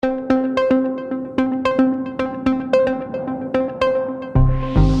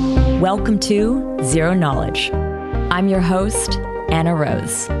Welcome to Zero Knowledge. I'm your host, Anna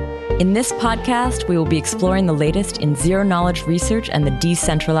Rose. In this podcast, we will be exploring the latest in zero-knowledge research and the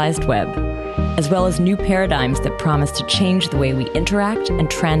decentralized web, as well as new paradigms that promise to change the way we interact and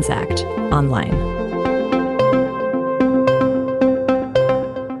transact online.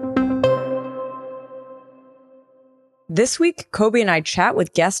 This week, Kobe and I chat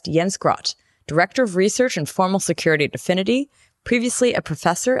with guest Jens Groth, Director of Research and Formal Security at Dfinity, previously a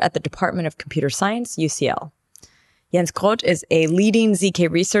professor at the Department of Computer Science, UCL. Jens Groth is a leading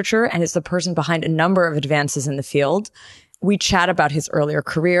ZK researcher and is the person behind a number of advances in the field. We chat about his earlier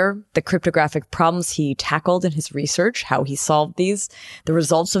career, the cryptographic problems he tackled in his research, how he solved these, the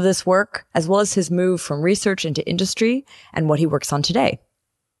results of this work, as well as his move from research into industry and what he works on today.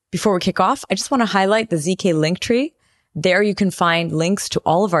 Before we kick off, I just want to highlight the ZK Linktree. There you can find links to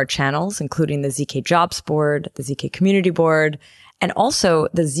all of our channels, including the ZK Jobs Board, the ZK Community Board, and also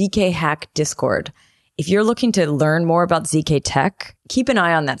the ZK Hack Discord. If you're looking to learn more about ZK tech, keep an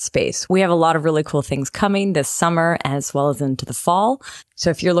eye on that space. We have a lot of really cool things coming this summer as well as into the fall. So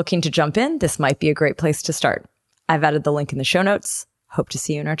if you're looking to jump in, this might be a great place to start. I've added the link in the show notes. Hope to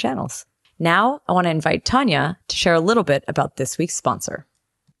see you in our channels. Now, I want to invite Tanya to share a little bit about this week's sponsor.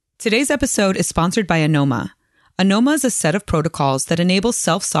 Today's episode is sponsored by Anoma. Anoma is a set of protocols that enable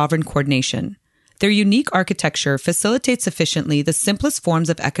self-sovereign coordination. Their unique architecture facilitates efficiently the simplest forms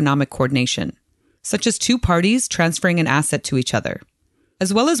of economic coordination, such as two parties transferring an asset to each other,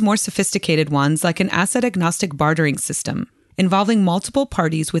 as well as more sophisticated ones like an asset-agnostic bartering system, involving multiple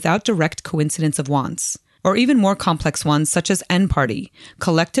parties without direct coincidence of wants, or even more complex ones such as N-party,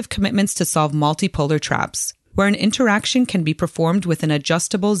 collective commitments to solve multipolar traps, where an interaction can be performed with an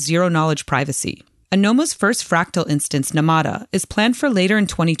adjustable zero-knowledge privacy. Anoma's first fractal instance, Namada, is planned for later in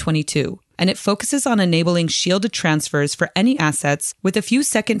 2022, and it focuses on enabling shielded transfers for any assets with a few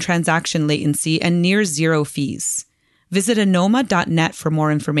second transaction latency and near zero fees. Visit anoma.net for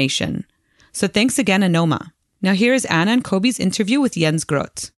more information. So thanks again, Anoma. Now here is Anna and Kobe's interview with Jens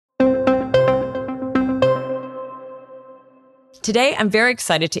Groth. Today, I'm very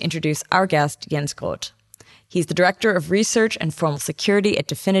excited to introduce our guest, Jens Groth. He's the Director of Research and Formal Security at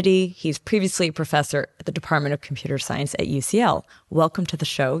Dfinity. He's previously a professor at the Department of Computer Science at UCL. Welcome to the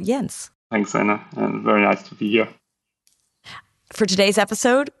show, Jens. Thanks, Anna, and very nice to be here. For today's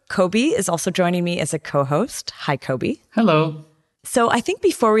episode, Kobe is also joining me as a co-host. Hi, Kobe. Hello. So I think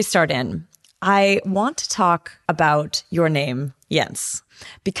before we start in, I want to talk about your name, Jens,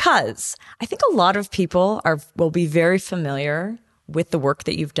 because I think a lot of people will be very familiar with the work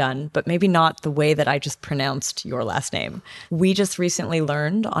that you've done, but maybe not the way that I just pronounced your last name. We just recently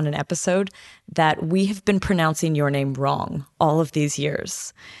learned on an episode that we have been pronouncing your name wrong all of these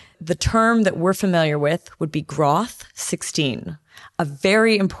years. The term that we're familiar with would be Groth 16, a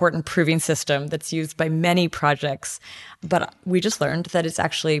very important proving system that's used by many projects. But we just learned that it's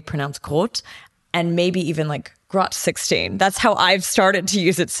actually pronounced Groth and maybe even like Groth 16. That's how I've started to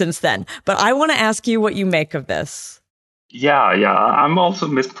use it since then. But I want to ask you what you make of this. Yeah. I'm also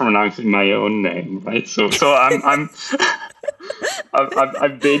mispronouncing my own name, right? So I'm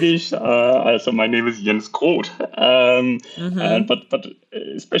I'm Danish, so my name is Jens Groth. But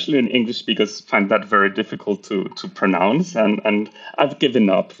especially in English speakers find that very difficult to pronounce, and I've given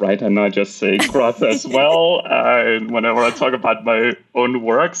up, right? And I just say Groth as well whenever I talk about my own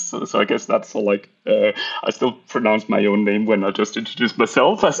works. So I guess that's all like. I still pronounce my own name when I just introduce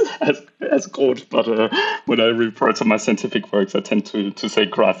myself as Groth, but when I refer to my scientific works, I tend to say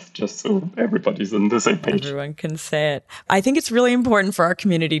Groth, just so everybody's on the same page. Everyone can say it. I think it's really important for our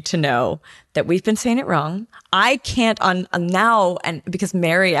community to know that we've been saying it wrong. I can't now, and because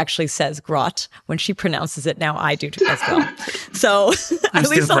Mary actually says Groth when she pronounces it, now I do as well. So I'm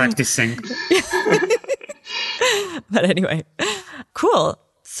still practicing. But anyway, cool.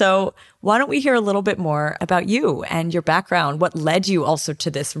 So why don't we hear a little bit more about you and your background? What led you also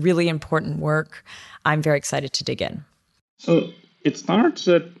to this really important work? I'm very excited to dig in. So it started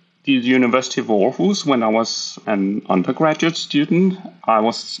at the University of Aarhus when I was an undergraduate student. I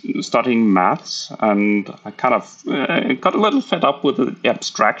was studying maths, and I kind of got a little fed up with the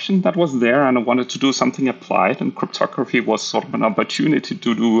abstraction that was there, and I wanted to do something applied, and cryptography was sort of an opportunity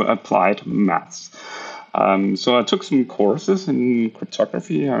to do applied maths. So I took some courses in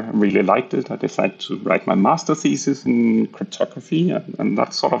cryptography. I really liked it. I decided to write my master thesis in cryptography, and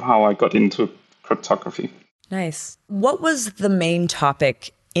that's sort of how I got into cryptography. Nice. What was the main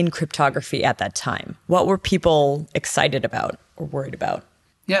topic in cryptography at that time? What were people excited about or worried about?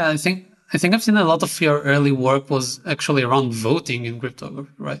 Yeah, I think I think I've seen a lot of your early work was actually around voting in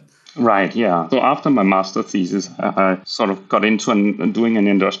cryptography, right? Right, yeah. So after my master thesis, I sort of got into doing an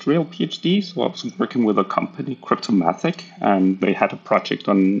industrial PhD. So I was working with a company, Cryptomathic, and they had a project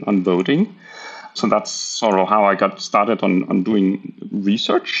on voting. So that's sort of how I got started on doing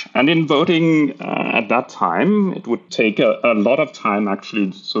research. And in voting at that time, it would take a lot of time,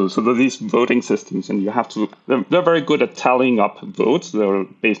 actually. So there are these voting systems, and they're very good at tallying up votes. They're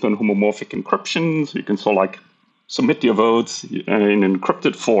based on homomorphic encryption. So you can sort of like submit your votes in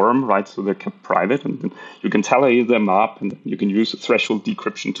encrypted form, right? So they're kept private, and then you can tally them up, and you can use threshold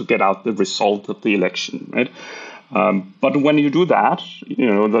decryption to get out the result of the election, right? But when you do that,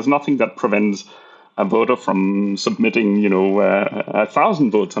 there's nothing that prevents a voter from submitting,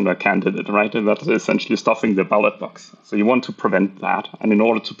 1,000 votes on a candidate, right? And that's essentially stuffing the ballot box. So you want to prevent that. And in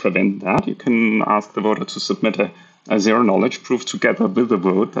order to prevent that, you can ask the voter to submit a zero-knowledge proof together with the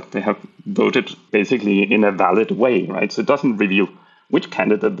vote that they have voted basically in a valid way, right? So it doesn't reveal which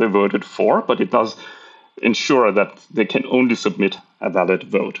candidate they voted for, but it does ensure that they can only submit a valid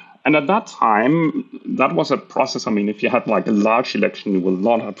vote. And at that time, that was a process. I mean, if you had like a large election with a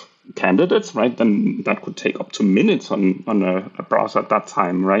lot of candidates, right, then that could take up to minutes on a browser at that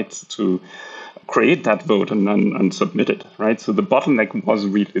time, right, to create that vote and submit it, right? So the bottleneck was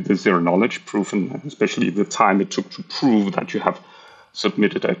really the zero-knowledge proof, and especially the time it took to prove that you have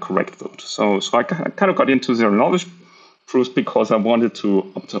submitted a correct vote. So I kind of got into zero-knowledge proofs because I wanted to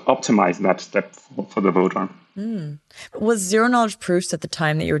optimize that step for the voter. Was zero-knowledge proofs at the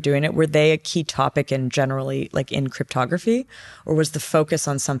time that you were doing it, were they a key topic and generally like in cryptography, or was the focus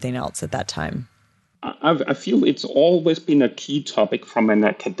on something else at that time? I feel it's always been a key topic from an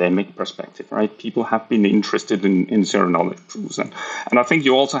academic perspective, right? People have been interested in zero-knowledge proofs. And I think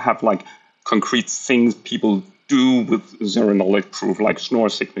you also have like concrete things people do with zero-knowledge proof, like Schnorr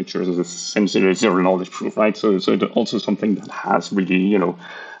signatures is essentially a zero-knowledge proof, right? So it's also something that has really,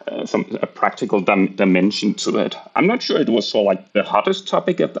 a practical dimension to it. I'm not sure it was so like the hottest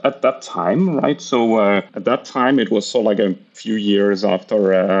topic at that time, right? So at that time, it was so like a few years after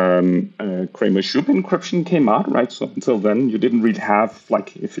Kramer-Shoup encryption came out, right? So until then, you didn't really have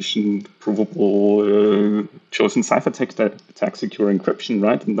like efficient, provable, chosen ciphertext attack secure encryption,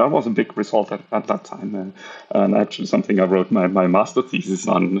 right? And that was a big result at that time, and actually something I wrote my master thesis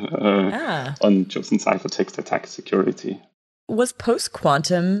on chosen ciphertext attack security. Was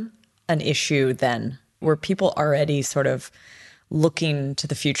post-quantum an issue then? Were people already sort of looking to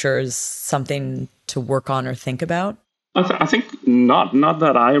the future as something to work on or think about? I think not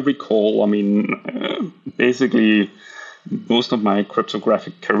that I recall. I mean, basically, most of my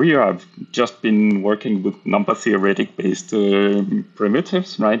cryptographic career, I've just been working with number theoretic-based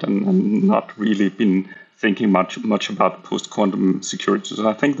primitives, right? And not really been thinking much about post-quantum security. So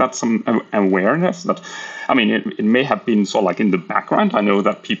I think that's some awareness that, I mean, it may have been sort of like in the background. I know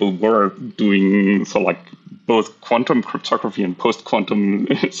that people were doing sort of like both quantum cryptography and post-quantum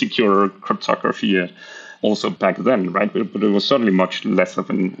secure cryptography also back then, right? But it was certainly much less of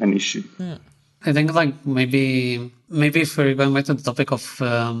an issue. Yeah. I think like maybe if we're going back to the topic of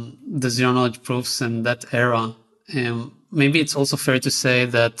the zero-knowledge proofs in that era, maybe it's also fair to say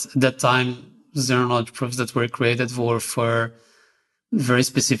that at that time, zero-knowledge proofs that were created were for very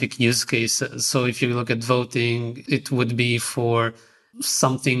specific use cases. So if you look at voting, it would be for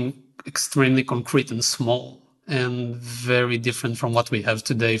something extremely concrete and small and very different from what we have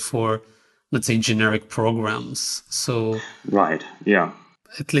today for, let's say, generic programs. So right, yeah.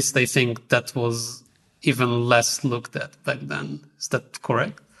 At least I think that was even less looked at back then. Is that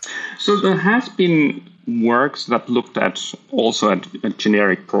correct? So there has been works that looked at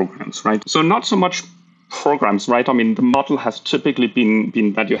generic programs, right? So not so much programs, right? I mean, the model has typically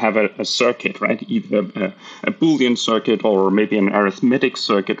been that you have a circuit, right? Either a Boolean circuit or maybe an arithmetic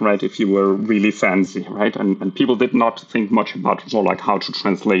circuit, right? If you were really fancy, right? And people did not think much about sort of like how to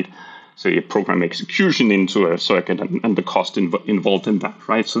translate, say, a program execution into a circuit and the cost involved in that,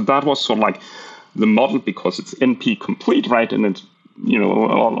 right? So that was sort of like the model because it's NP complete, right? And it's,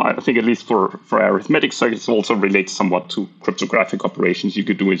 I think at least for arithmetic circuits, it also relates somewhat to cryptographic operations you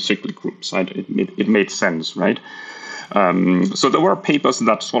could do in cyclic groups, right? It made sense, right? So there were papers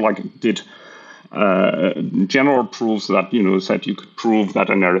that sort of like did general proofs that, said you could prove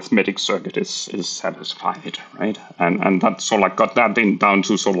that an arithmetic circuit is satisfied, right? And that sort of like got that down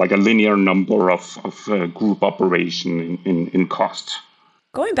to sort of like a linear number of group operation in cost.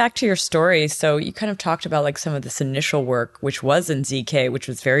 Going back to your story, so you kind of talked about like some of this initial work, which was in ZK, which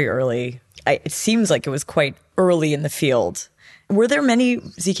was very early. It seems like it was quite early in the field. Were there many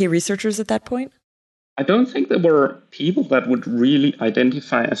ZK researchers at that point? I don't think there were people that would really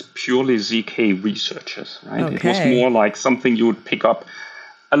identify as purely ZK researchers, right? Okay. It was more like something you would pick up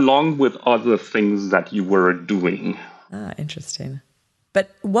along with other things that you were doing. Ah, interesting. But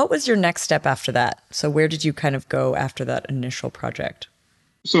what was your next step after that? So where did you kind of go after that initial project?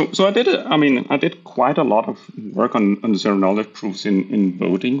 So I did quite a lot of work on zero-knowledge proofs in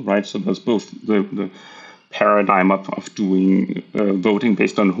voting, right? So there's both the paradigm of doing voting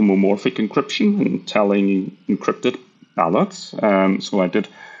based on homomorphic encryption and telling encrypted ballots. So I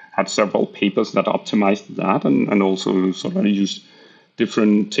had several papers that optimized that and also sort of used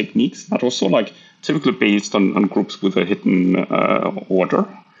different techniques that also like typically based on groups with a hidden order.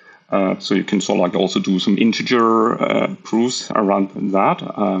 So you can sort of like also do some integer proofs around that.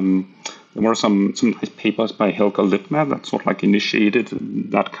 There were some nice papers by Helga Littmer that sort of like initiated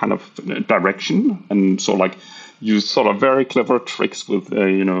that kind of direction and sort of like used sort of very clever tricks with,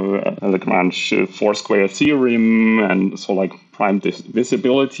 Lagrange four-square theorem and sort of like prime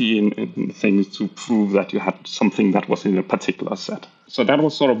visibility and things to prove that you had something that was in a particular set. So that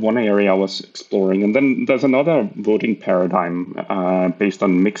was sort of one area I was exploring. And then there's another voting paradigm based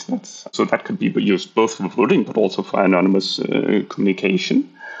on mixed nets. So that could be used both for voting, but also for anonymous communication.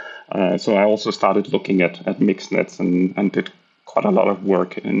 So I also started looking at mixed nets and did quite a lot of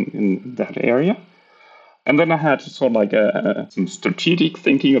work in that area. And then I had sort of like some strategic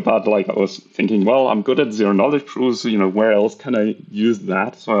thinking about I was thinking, well, I'm good at zero-knowledge proofs, where else can I use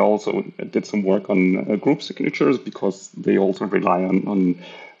that? So I also did some work on group signatures because they also rely on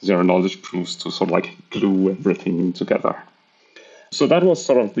zero-knowledge proofs to sort of like glue everything together. So that was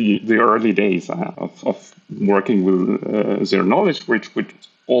sort of the early days of working with zero-knowledge, which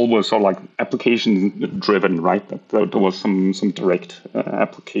all was sort of like application-driven, right? That there was some direct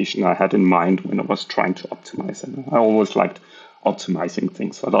application I had in mind when I was trying to optimize. And I always liked optimizing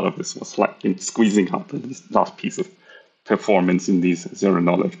things. A lot of this was like squeezing out this last piece of performance in these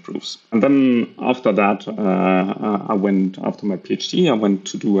zero-knowledge proofs. And then after that, after my PhD, I went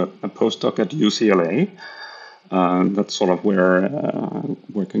to do a postdoc at UCLA. That's sort of where,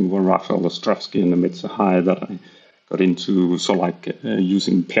 working with Raphael Ostrowski and Amit Sahai, that I got into sort of like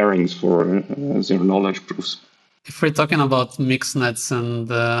using pairings for zero-knowledge proofs. If we're talking about mixed nets and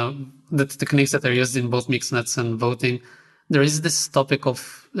the techniques that are used in both mixed nets and voting, there is this topic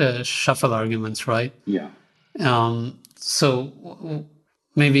of shuffle arguments, right? Yeah. So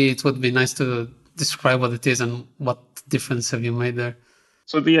maybe it would be nice to describe what it is and what difference have you made there?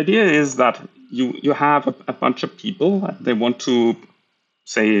 So the idea is that you have a bunch of people, they want to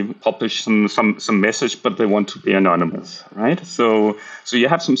say publish some message, but they want to be anonymous, right? So you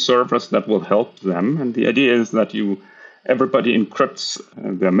have some servers that will help them, and the idea is that everybody encrypts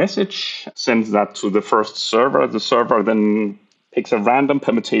their message, sends that to the first server. The server then picks a random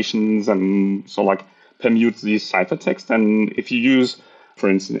permutations and so like permutes these ciphertext. And if you use, for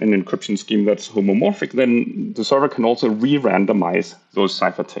instance, an encryption scheme that's homomorphic, then the server can also re-randomize those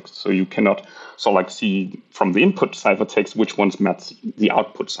ciphertexts. So you cannot sort of like see from the input ciphertext which ones match the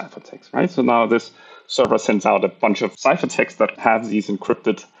output ciphertext, right? So now this server sends out a bunch of ciphertext that have these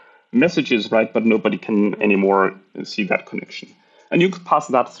encrypted messages, right? But nobody can anymore see that connection. And you could pass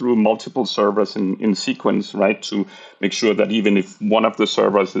that through multiple servers in sequence, right? To make sure that even if one of the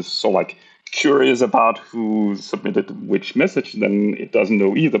servers is so like curious about who submitted which message, then it doesn't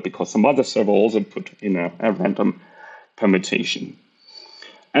know either because some other server also put in a random permutation.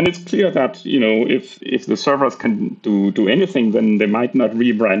 And it's clear that, if the servers can do anything, then they might not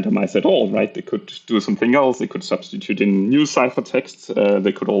re-randomize at all, right? They could do something else. They could substitute in new ciphertexts.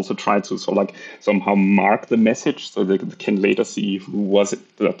 They could also try to sort of like somehow mark the message so they can later see who was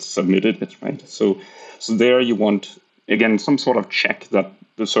it that submitted it, right? So there you want, again, some sort of check that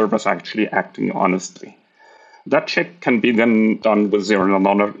the server's actually acting honestly. That check can be then done with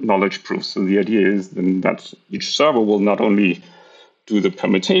zero-knowledge proofs. So the idea is then that each server will not only do the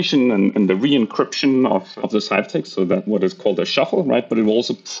permutation and the re-encryption of the ciphertext, so that what is called a shuffle, right? But it will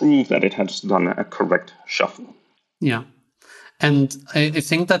also prove that it has done a correct shuffle. Yeah. And I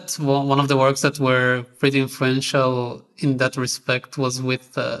think that one of the works that were pretty influential in that respect was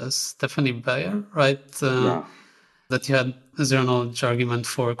with Stephanie Beyer, right? Yeah. That you had a zero-knowledge argument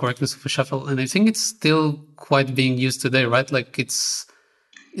for correctness of a shuffle. And I think it's still quite being used today, right? Like it's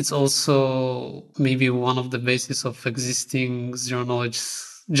also maybe one of the basis of existing general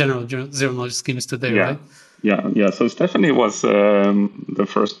zero-knowledge schemes today, right? Yeah. So Stephanie was the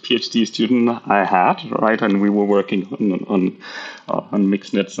first PhD student I had, right? And we were working on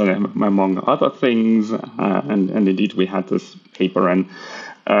mixed nets among other things. And indeed, we had this paper. And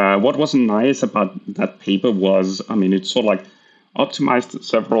what was nice about that paper was, it's sort of like optimized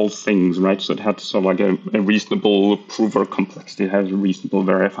several things, right? So it had sort of like a reasonable prover complexity, it has a reasonable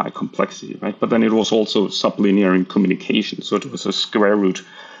verify complexity, right? But then it was also sublinear in communication, so it was a square root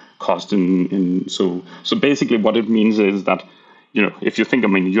cost so basically what it means is that, if you think,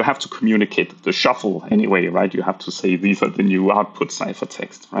 you have to communicate the shuffle anyway, right? You have to say these are the new output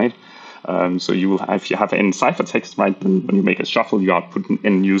ciphertext, right? So if you have n ciphertext, right, then when you make a shuffle, you output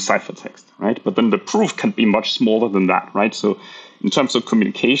n new ciphertext, right? But then the proof can be much smaller than that, right? So in terms of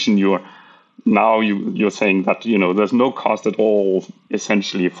communication, you're saying that there's no cost at all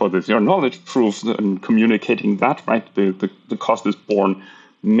essentially for the zero knowledge proof and communicating that, right? The cost is borne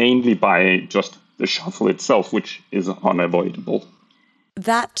mainly by just the shuffle itself, which is unavoidable.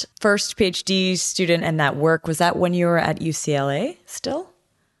 That first PhD student and that work, was that when you were at UCLA still?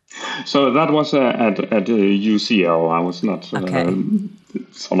 So that was at UCL. I was not,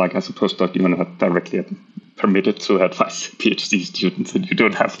 so like as a postdoc, you're not directly permitted to advise PhD students, and you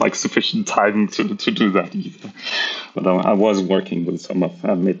don't have sufficient time to do that either. But I was working with some of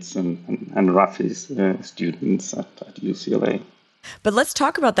Amit's and Rafi's students at UCLA. But let's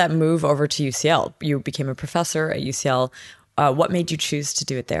talk about that move over to UCL. You became a professor at UCL. What made you choose to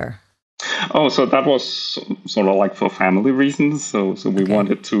do it there? Oh, so that was sort of for family reasons. So we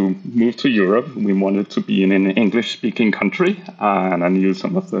wanted to move to Europe. We wanted to be in an English-speaking country. And I knew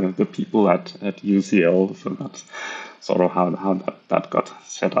some of the people at UCL. So that's sort of how that got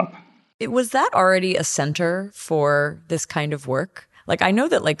set up. Was that already a center for this kind of work? I know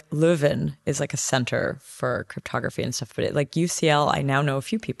that Leuven is a center for cryptography and stuff, but UCL, I now know a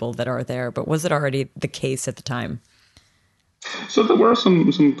few people that are there, but was it already the case at the time? So there were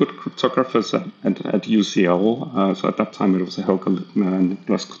some good cryptographers at UCL. So at that time it was Helge Littner,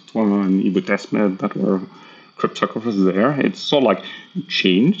 Niklas Coutron, and Ivo Desmet that were cryptographers there. It's sort of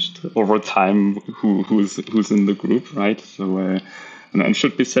changed over time who's in the group, right? So and it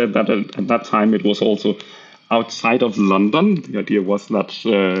should be said that at that time it was also outside of London. The idea was that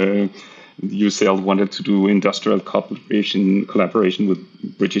UCL wanted to do industrial collaboration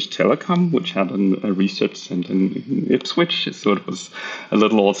with British Telecom, which had a research center in Ipswich. So it was a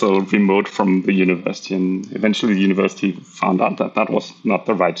little also remote from the university. And eventually the university found out that was not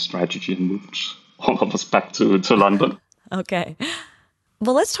the right strategy and moved all of us back to London. Okay.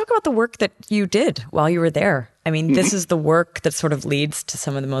 Well, let's talk about the work that you did while you were there. This is the work that sort of leads to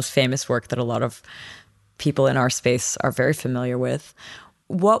some of the most famous work that a lot of people in our space are very familiar with.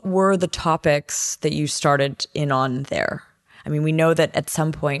 What were the topics that you started in on there? We know that at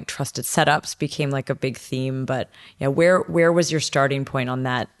some point trusted setups became a big theme, but where was your starting point on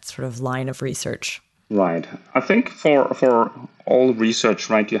that sort of line of research? Right. I think for all research,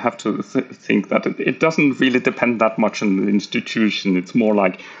 right, you have to think that it doesn't really depend that much on the institution. It's more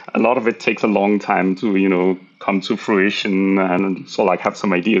a lot of it takes a long time to, come to fruition and so have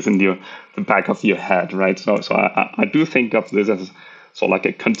some ideas in the back of your head, right? So I do think of this as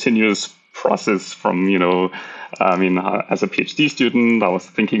a continuous process from, as a PhD student, I was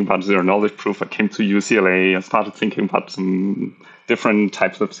thinking about zero knowledge proof. I came to UCLA. I started thinking about some different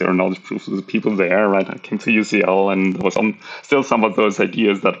types of zero knowledge proofs with the people there, right? I came to UCL and there was still some of those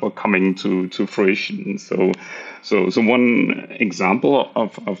ideas that were coming to fruition. So one example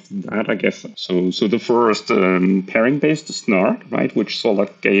of that, I guess, so the first pairing-based SNARK, right, which got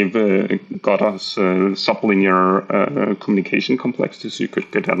us sublinear communication complexity, so you could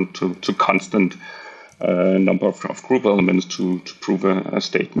get down to constant number of group elements to prove a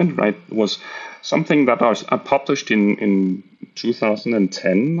statement, right, was something that I published in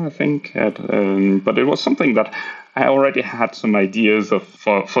 2010, I think. But it was something that I already had some ideas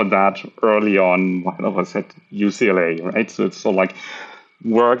for that early on while I was at UCLA, right? So it's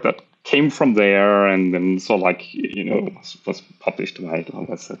work that came from there and then was published while I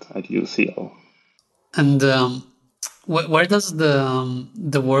was at UCL. And where does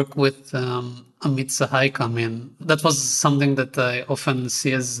the work with Amit Sahai come in? That was something that I often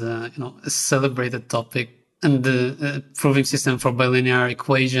see as a celebrated topic, and the proving system for bilinear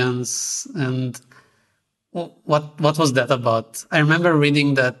equations. And what was that about? I remember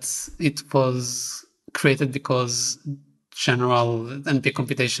reading that it was created because general NP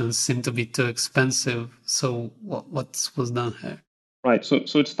computations seem to be too expensive. So what was done here? Right. So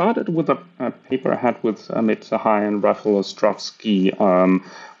it started with a paper I had with Amit Sahai and Rafał Ostrowski,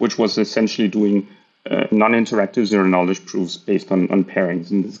 which was essentially doing non-interactive zero knowledge proofs based on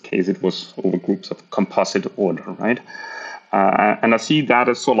pairings. In this case, it was over groups of composite order, right? And I see that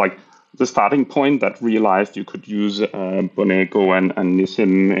as the starting point that realized you could use Bonego and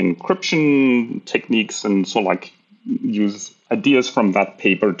Nissim encryption techniques and use ideas from that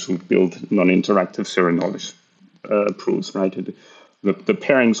paper to build non-interactive zero knowledge proofs, right? The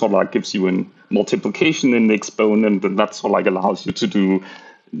pairing sort of like gives you a multiplication in the exponent, and that sort of like allows you to do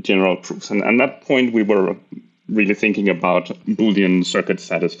general proofs. And at that point, we were really thinking about Boolean circuit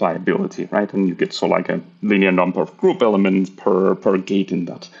satisfiability, right? And you get sort of like a linear number of group elements per gate in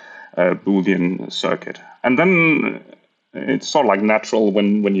that Boolean circuit. And then it's sort of like natural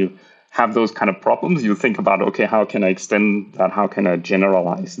when you have those kind of problems, you think about, okay, how can I extend that? How can I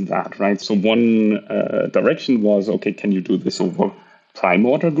generalize that, right? So one direction was, okay, can you do this over prime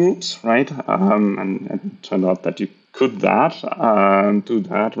order groups, right? And it turned out that you could do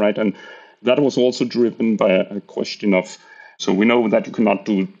that, right? And that was also driven by a question of, so we know that you cannot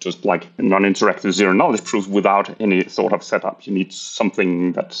do just like a non-interactive zero-knowledge proof without any sort of setup. You need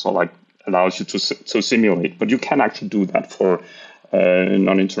something that sort of like allows you to simulate, but you can actually do that for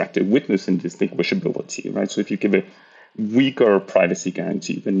non-interactive witness indistinguishability, right? So if you give a weaker privacy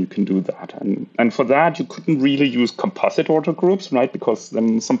guarantee, then you can do that. And for that, you couldn't really use composite order groups, right? Because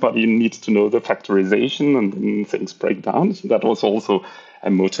then somebody needs to know the factorization and then things break down. So that was also a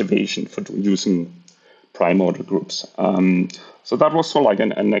motivation for using prime order groups. So that was sort of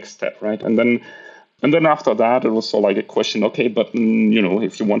like a next step, right? And then after that, it was sort of like a question, okay, but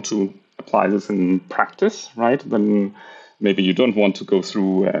if you want to apply this in practice, right, then maybe you don't want to go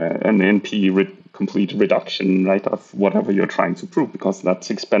through an NP complete reduction, right, of whatever you're trying to prove, because that's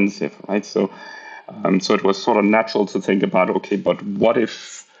expensive, right? So it was sort of natural to think about, okay, but what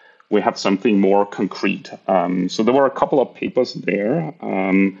if we have something more concrete? So there were a couple of papers there.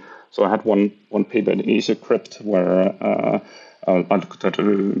 So I had one paper in AsiaCrypt where I looked at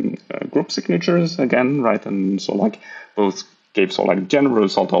group signatures again, right, and so like both gave sort of like general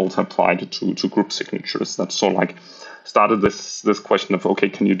result, also applied to group signatures. That sort of like started this question of, okay,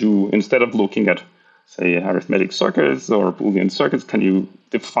 can you do, instead of looking at, say, arithmetic circuits or Boolean circuits, can you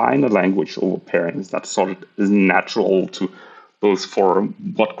define a language over pairings that sort of is natural to both for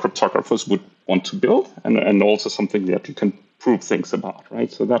what cryptographers would want to build and also something that you can prove things about,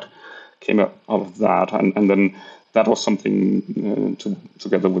 right? So that came out of that. And then that was something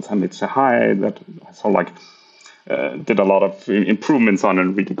together with Hamid Sehai that sort of like did a lot of improvements on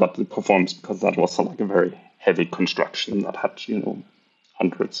and really got the performance, because that was sort of like a very heavy construction that had,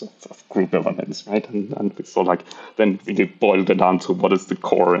 hundreds of group elements, right? And we sort of like then really boiled it down to what is the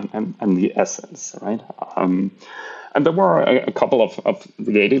core and the essence, right? And there were a couple of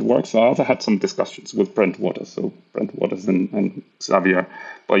related works. I also had some discussions with Brent Waters. So Brent Waters and Xavier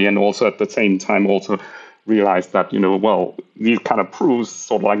Boyen also at the same time also realized that, these kind of proofs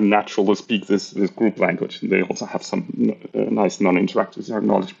sort of like natural to speak this group language. And they also have some nice non-interactive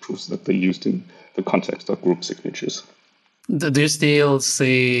zero-knowledge proofs that they used in the context of group signatures. Do you still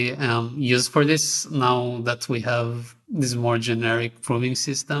see use for this now that we have these more generic proving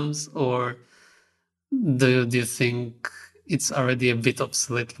systems, or do you think it's already a bit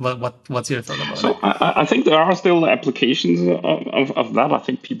obsolete? What's your thought about it? I think there are still applications of that. I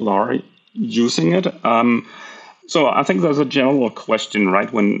think people are using it. So I think there's a general question,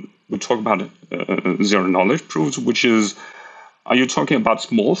 right, when we talk about zero-knowledge proofs, which is, are you talking about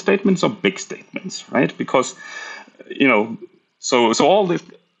small statements or big statements, right? Because, so all these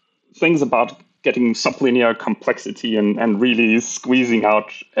things about getting sublinear complexity and really squeezing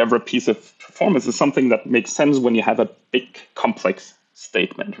out every piece of performance is something that makes sense when you have a big complex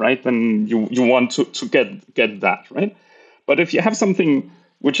statement, right? Then you want to get that, right? But if you have something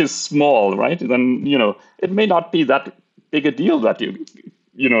which is small, right, then, it may not be that big a deal that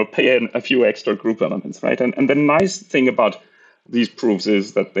you pay in a few extra group elements, right? And the nice thing about these proofs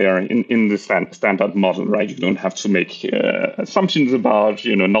is that they are in the standard model, right? You don't have to make assumptions about,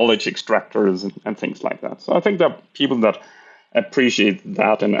 knowledge extractors and things like that. So I think there are people that appreciate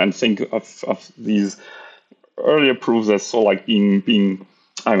that and think of these earlier proofs as sort of like being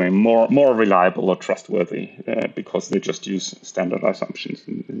more reliable or trustworthy because they just use standard assumptions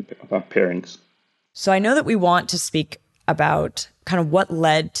about pairings. So I know that we want to speak about kind of what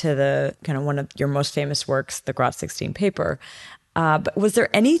led to the kind of one of your most famous works, the Groth 16 paper. But was there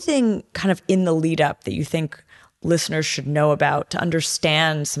anything kind of in the lead up that you think listeners should know about to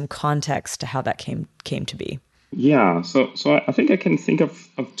understand some context to how that came to be? Yeah, so I think I can think of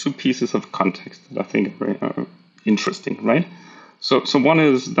two pieces of context that I think are very interesting, right? So one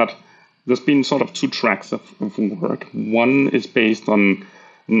is that there's been sort of two tracks of work. One is based on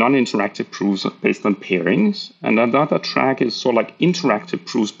non-interactive proofs based on pairings, and another track is sort of like interactive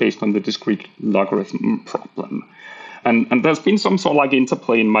proofs based on the discrete logarithm problem. And there's been some sort of like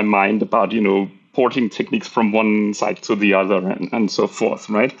interplay in my mind about, porting techniques from one side to the other and so forth,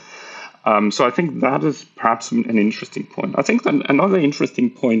 right? So I think that is perhaps an interesting point. I think that another interesting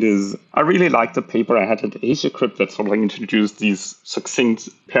point is I really liked the paper I had at AsiaCrypt that sort of introduced these succinct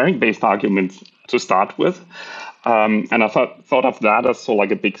pairing-based arguments to start with. And I thought of that as sort of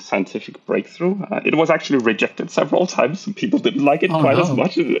like a big scientific breakthrough. It was actually rejected several times. So people didn't like it as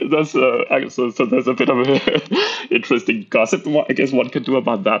much. So there's a bit of interesting gossip, I guess, one could do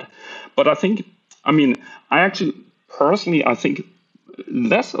about that. But I think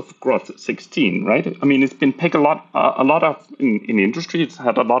less of Groth 16, right? I mean, it's been picked a lot of in industry. It's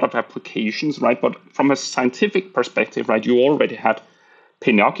had a lot of applications, right? But from a scientific perspective, right, you already had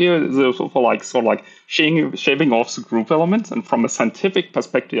Pinocchio, sort of like shaving off the group elements. And from a scientific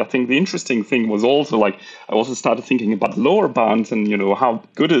perspective, I think the interesting thing was also like I also started thinking about lower bounds and how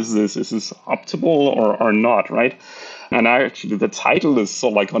good is this? Is this optimal or not, right? And actually, the title is so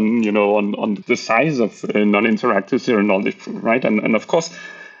like on the size of non-interactive zero knowledge proof, right? And of course,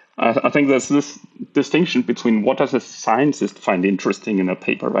 I think there's this distinction between what does a scientist find interesting in a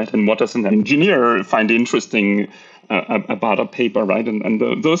paper, right, and what does an engineer find interesting about a paper, right? And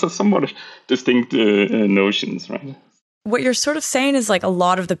those are somewhat distinct notions, right? What you're sort of saying is like a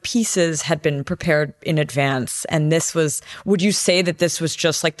lot of the pieces had been prepared in advance. And would you say that this was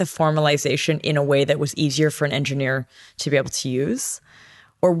just like the formalization in a way that was easier for an engineer to be able to use?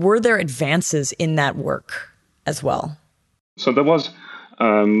 Or were there advances in that work as well? So there was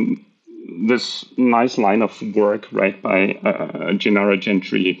this nice line of work, right, by Gennaro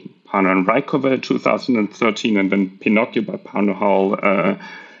Gentry, Pauno and Rykova in 2013, and then Pinocchio by Pauno, Hall,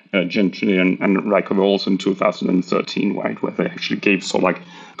 Gentry and Rykova also in 2013, right, where they actually gave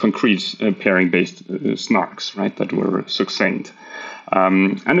concrete pairing-based snarks, right, that were succinct.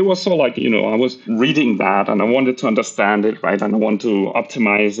 And it was I was reading that and I wanted to understand it, right, and I wanted to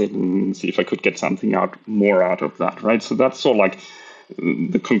optimize it and see if I could get something more out of that, right? So that's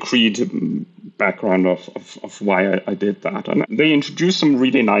the concrete background of why I did that. And they introduced some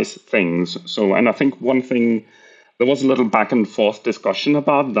really nice things. And I think one thing, there was a little back and forth discussion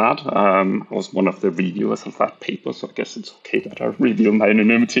about that. I was one of the reviewers of that paper, so I guess it's okay that I reveal my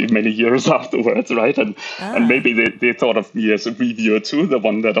anonymity many years afterwards, right? And maybe they thought of me as a reviewer too, the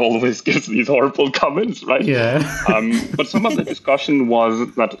one that always gives these horrible comments, right? Yeah. But some of the discussion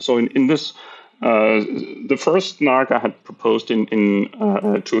was that, so in this, the first snark I had proposed in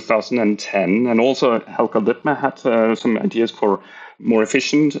 2010, and also Helga Littmer had some ideas for more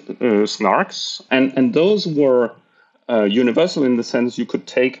efficient snarks, and those were universal in the sense you could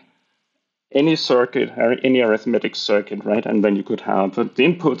take any circuit, any arithmetic circuit, right, and then you could have the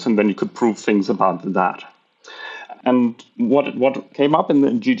inputs, and then you could prove things about that. And what came up in the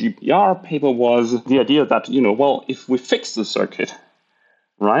GGBR paper was the idea that if we fix the circuit,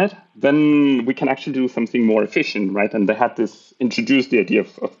 right, then we can actually do something more efficient, right? And they had introduced the idea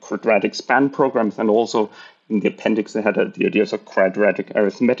of quadratic span programs, and also in the appendix they had the ideas of quadratic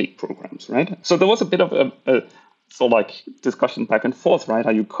arithmetic programs, right? So there was a bit of a discussion back and forth, right?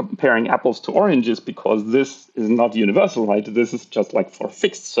 Are you comparing apples to oranges because this is not universal, right? This is just like for a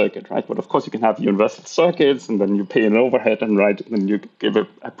fixed circuit, right? But of course you can have universal circuits, and then you pay an overhead, and then you give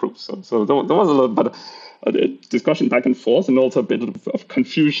a proof. So there was a little bit a discussion back and forth, and also a bit of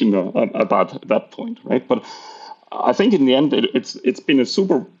confusion about that point, right? But I think in the end, it's been a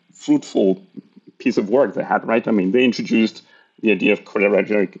super fruitful piece of work they had, right? I mean, they introduced the idea of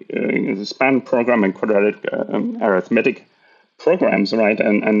quadratic span program and quadratic arithmetic programs, right?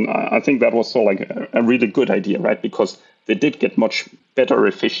 And I think that was a really good idea, right? Because they did get much better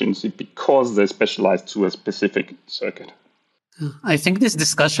efficiency because they specialized to a specific circuit. I think this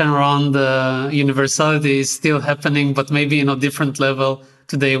discussion around universality is still happening, but maybe in a different level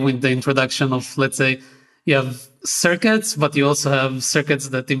today with the introduction of, let's say, you have circuits, but you also have circuits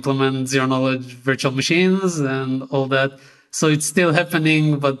that implement zero-knowledge virtual machines and all that. So it's still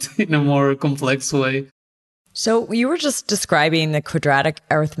happening, but in a more complex way. So you were just describing the quadratic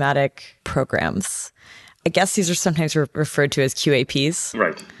arithmetic programs. I guess these are sometimes referred to as QAPs.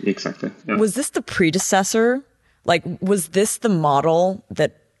 Right, exactly. Yeah. Was this the predecessor? Like, was this the model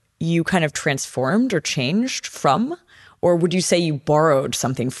that you kind of transformed or changed from? Or would you say you borrowed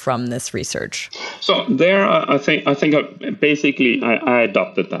something from this research? So there, I think basically I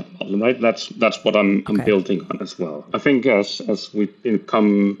adopted that model, right? That's what I'm building on as well. I think as we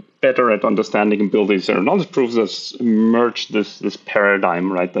become better at understanding and building zero knowledge proofs, has emerged this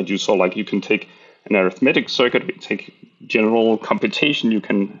paradigm, right? That you saw, you can take an arithmetic circuit, you take general computation, you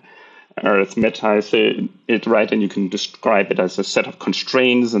can arithmetize it, right, and you can describe it as a set of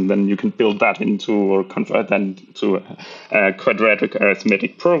constraints, and then you can build that into or convert that into a quadratic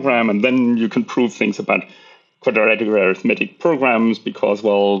arithmetic program, and then you can prove things about quadratic arithmetic programs because,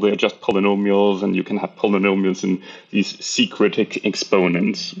 well, they're just polynomials and you can have polynomials in these secret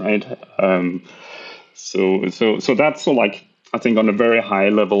exponents, right? So that's like, I think on a very high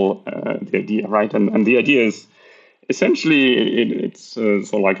level, the idea, right? And the idea is essentially it's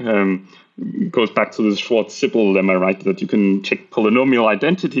goes back to the Schwartz-Sippel lemma, right? That you can check polynomial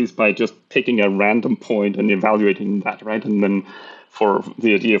identities by just picking a random point and evaluating that, right? And then for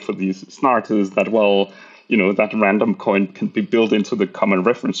the idea for these snarks is that, well, that random point can be built into the common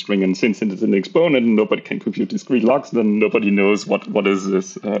reference string. And since it is an exponent and nobody can compute discrete logs, then nobody knows what is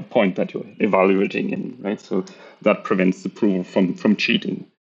this point that you're evaluating in, right? So that prevents the proof from cheating.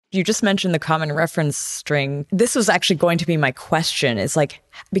 You just mentioned the common reference string. This was actually going to be my question, is like,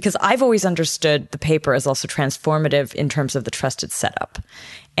 because I've always understood the paper as also transformative in terms of the trusted setup.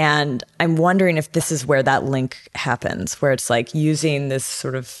 And I'm wondering if this is where that link happens, where it's like using this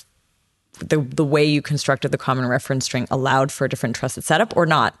sort of the way you constructed the common reference string allowed for a different trusted setup or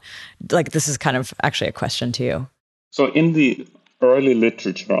not. Like, this is kind of actually a question to you. So in the early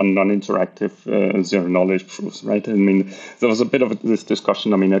literature on non-interactive zero-knowledge proofs, right? I mean, there was a bit of this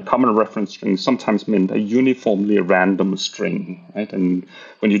discussion. I mean, a common reference string sometimes meant a uniformly random string, right? And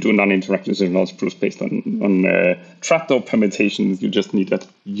when you do non-interactive zero-knowledge proofs based on trapdoor permutations, you just need that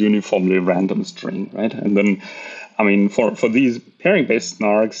uniformly random string, right? And then, I mean, for these pairing-based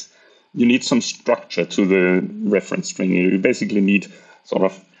snarks, you need some structure to the reference string. You basically need sort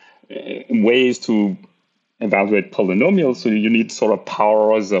of ways to evaluate polynomials, so you need sort of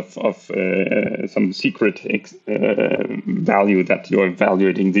powers of some secret value that you're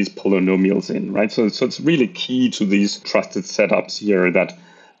evaluating these polynomials in, right? So it's really key to these trusted setups here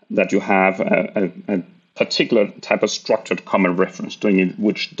that you have a particular type of structured common reference string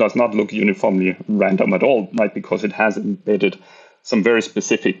which does not look uniformly random at all, right? Because it has embedded some very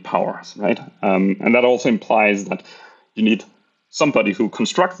specific powers, right? And that also implies that you need somebody who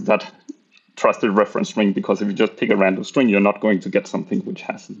constructs that trusted reference string, because if you just pick a random string, you're not going to get something which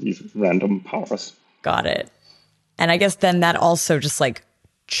has these random powers. Got it. And I guess then that also just like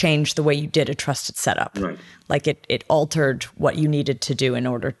changed the way you did a trusted setup. Right. Like it altered what you needed to do in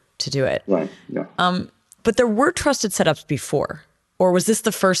order to do it. Right. Yeah. But there were trusted setups before, or was this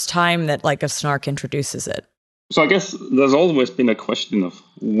the first time that like a snark introduces it? So I guess there's always been a question of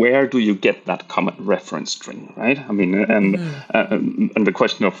where do you get that common reference string, right? I mean, and the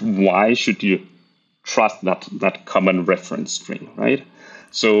question of why should you trust that common reference string, right?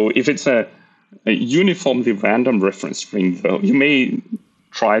 So if it's a uniformly random reference string, though, you may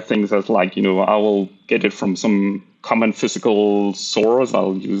try things as like, I will get it from some common physical source.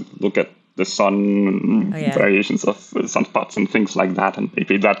 I'll look at the sun, variations of sunspots and things like that. And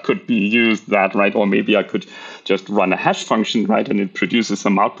maybe that could be used that, right? Or maybe I could just run a hash function, right? And it produces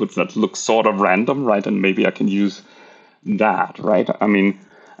some outputs that look sort of random, right? And maybe I can use that, right? I mean,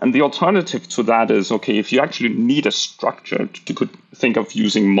 and the alternative to that is, okay, if you actually need a structure, you could think of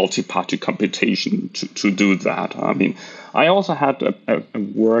using multi-party computation to do that. I mean, I also had a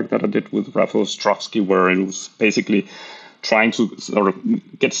work that I did with Rafał Ostrowski where it was basically trying to sort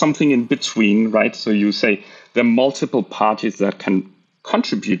of get something in between, right? So you say there are multiple parties that can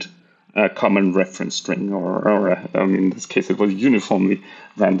contribute a common reference string, or in this case, it was a uniformly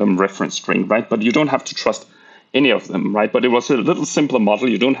random reference string, right? But you don't have to trust any of them, right? But it was a little simpler model.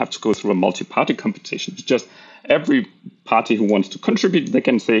 You don't have to go through a multi-party computation. It's just every party who wants to contribute, they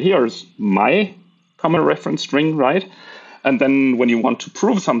can say, here's my common reference string, right? And then when you want to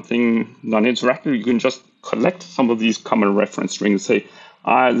prove something non-interactive, you can just collect some of these common reference strings, say,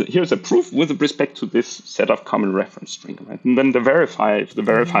 here's a proof with respect to this set of common reference string, right? And then if the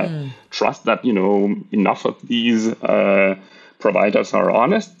verifier trusts that, enough of these providers are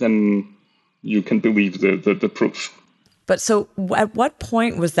honest, then you can believe the proof. But so at what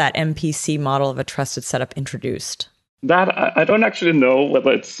point was that MPC model of a trusted setup introduced? That I don't actually know whether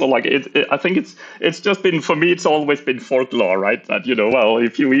it's so like it. I think it's just been, for me, it's always been folklore, right? That well,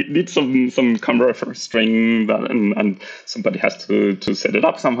 if you need some common reference string and somebody has to set it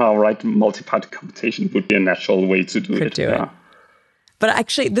up somehow, right? Multi-party computation would be a natural way to do it. Yeah. But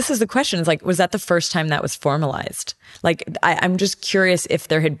actually, this is the question: is like, was that the first time that was formalized? Like, I'm just curious if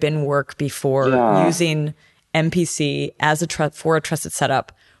there had been work before using MPC as for a trusted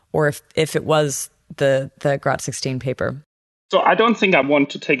setup, or if it was the Grot 16 paper. So I don't think I want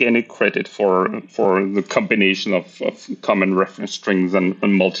to take any credit for the combination of common reference strings and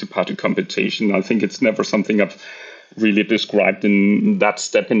multi-party computation. I think it's never something I've really described in that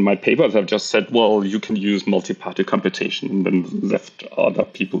step in my papers. I've just said, well, you can use multi-party computation, and then left other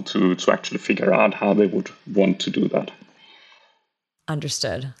people to actually figure out how they would want to do that.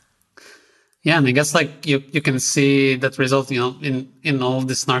 Understood. Yeah, and I guess like you can see that result, in all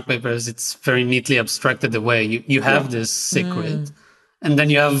the Snark papers, it's very neatly abstracted away. You have this secret, and then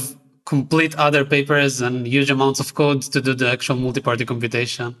you have complete other papers and huge amounts of code to do the actual multi-party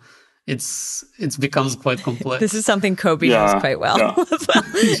computation. It becomes quite complex. This is something Kobe knows quite well.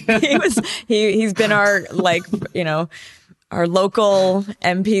 Yeah. He's been our our local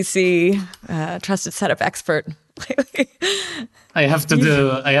MPC trusted setup expert. I have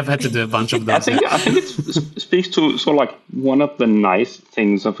had to do a bunch of those. I think it speaks to sort of like one of the nice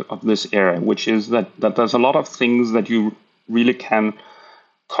things of this era, which is that there's a lot of things that you really can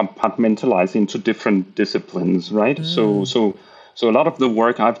compartmentalize into different disciplines, right? So a lot of the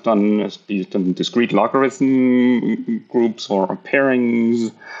work I've done has been discrete logarithm groups or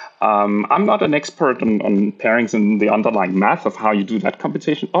pairings. I'm not an expert on pairings and the underlying math of how you do that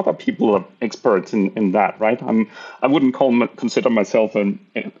computation. Other people are experts in that, right? I wouldn't consider myself an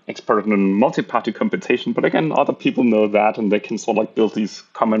expert in multi-party computation, but again, other people know that, and they can sort of like build these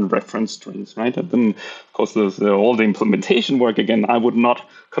common reference strings, right? And then, of course, there's all the implementation work. Again, I would not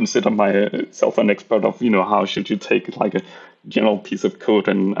consider myself an expert of, how should you take like a general piece of code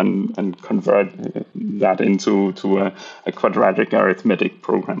and convert that into a quadratic arithmetic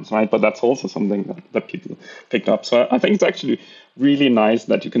programs, right? But that's also something that people picked up. So I think it's actually really nice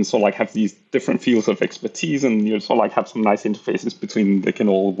that you can sort of like have these different fields of expertise, and you sort of like have some nice interfaces between they can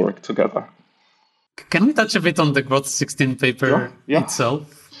all work together. Can we touch a bit on the Groth 16 paper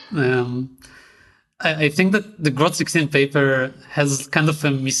itself? I think that the Groth 16 paper has kind of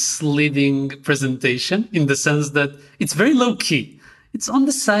a misleading presentation in the sense that it's very low key. It's on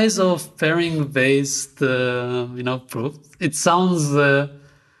the size of pairing-based, proof. It sounds,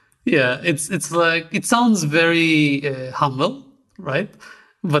 it sounds very humble, right?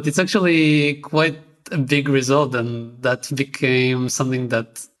 But it's actually quite a big result, and that became something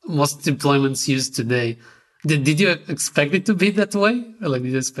that most deployments use today. Did you expect it to be that way? Or like,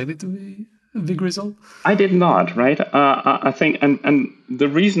 did you expect it to be a big result? I did not, right? I think, and the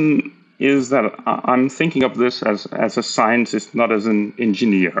reason is that I'm thinking of this as a scientist, not as an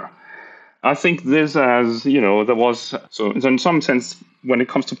engineer. I think this as, there was, so in some sense, when it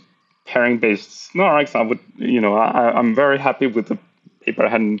comes to pairing-based snarks, I would, I'm very happy with the paper I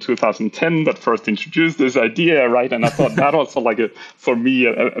had in 2010 that first introduced this idea, right? And I thought that was like for me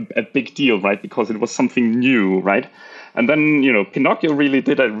a big deal, right? Because it was something new, right? And then, Pinocchio really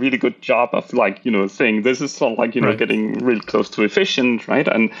did a really good job of like, saying this is sort of like, right, getting really close to efficient, right?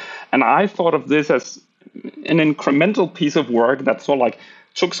 And I thought of this as an incremental piece of work that sort of like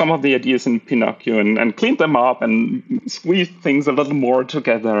took some of the ideas in Pinocchio and cleaned them up and squeezed things a little more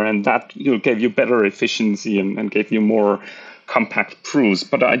together. And that gave you better efficiency and gave you more compact proofs.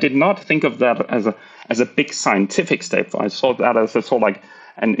 But I did not think of that as a big scientific step. I saw that as a sort of like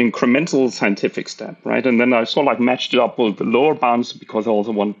an incremental scientific step, right? And then I sort of like matched it up with the lower bounds because I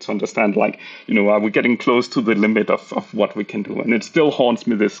also want to understand, like, are we getting close to the limit of what we can do? And it still haunts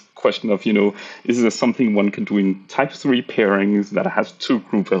me, this question of, is there something one can do in type 3 pairings that has 2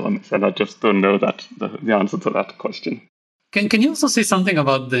 group elements? And I just don't know that the answer to that question. Can you also say something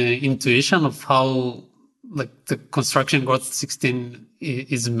about the intuition of how like the construction Groth 16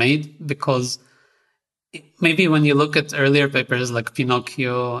 is made? Because maybe when you look at earlier papers like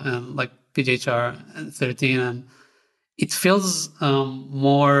Pinocchio and like PGHR 13, and it feels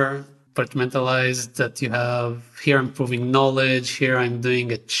more compartmentalized, that you have here I'm proving knowledge, here I'm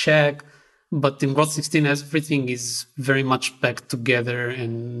doing a check. But in Groth 16, everything is very much packed together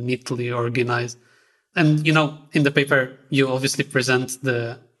and neatly organized. And, in the paper, you obviously present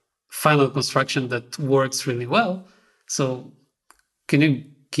the final construction that works really well. So can you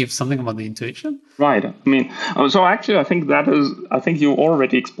give something about the intuition? Right. I mean, so actually, I think you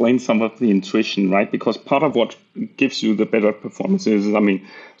already explained some of the intuition, right? Because part of what gives you the better performance is,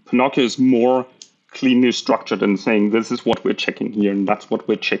 Pinocchio is more cleanly structured and saying, this is what we're checking here, and that's what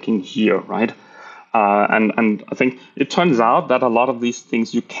we're checking here, right? And I think it turns out that a lot of these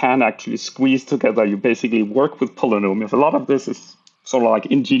things you can actually squeeze together. You basically work with polynomials. A lot of this is sort of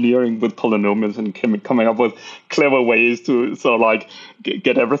like engineering with polynomials and coming up with clever ways to sort of like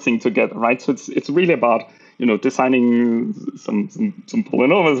get everything together, right? So it's really about, designing some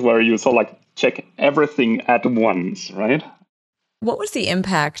polynomials where you sort of like check everything at once, right? What was the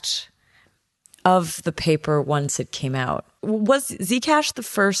impact of the paper once it came out? Was Zcash the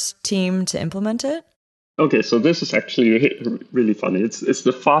first team to implement it? Okay, so this is actually really funny. It's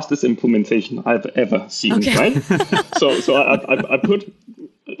the fastest implementation I've ever seen, right? So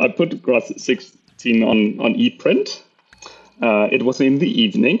I put Groth 16 on ePrint. It was in the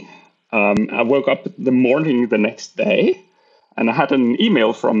evening. I woke up the morning the next day. And I had an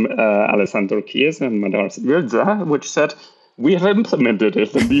email from Alessandro Chiesa and Madars Virza, which said, we have implemented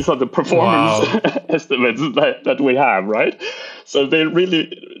it, and these are the performance estimates that we have, right? So they really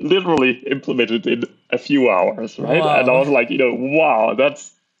literally implemented it in a few hours, right? Wow. And I was like, wow,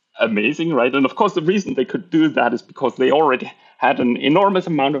 that's amazing, right? And of course, the reason they could do that is because they already had an enormous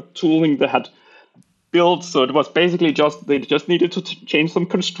amount of tooling they had built. So it was basically they just needed to change some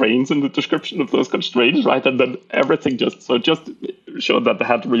constraints in the description of those constraints, right? And then everything just showed that they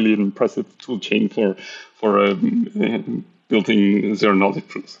had really an impressive tool chain for building zero knowledge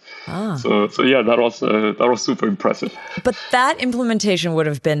proofs. So yeah, that was super impressive. But that implementation would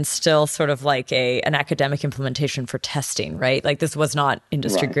have been still sort of like an academic implementation for testing, right? Like this was not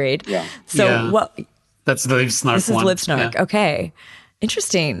industry grade. Yeah. So that's the LibSnark This is one. LibSnark. Yeah. Okay.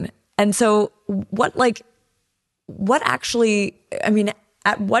 Interesting. And so what actually,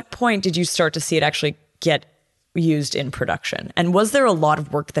 at what point did you start to see it actually get used in production? And was there a lot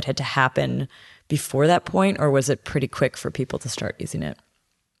of work that had to happen before that point, or was it pretty quick for people to start using it?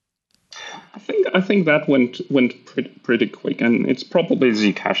 I think that went pretty quick, and it's probably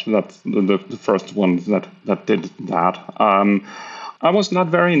Zcash that's the first one that did that. I was not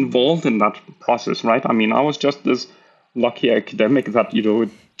very involved in that process, right? I mean, I was just this lucky academic that it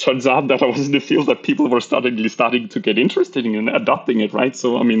turns out that I was in the field that people were starting to get interested in and adopting it, right?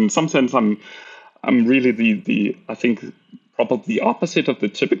 So I mean, in some sense, I'm really the I think probably the opposite of the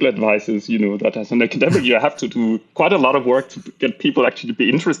typical advice is, that as an academic, you have to do quite a lot of work to get people actually to be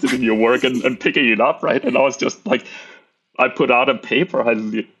interested in your work and picking it up, right? And I was just like, I put out a paper, I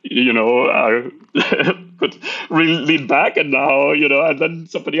could really lean back and now, and then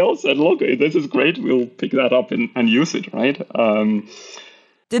somebody else said, look, this is great, we'll pick that up and use it, right?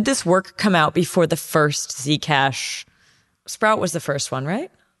 Did this work come out before the first Zcash? Sprout was the first one, right?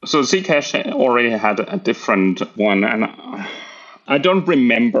 So Zcash already had a different one, and I don't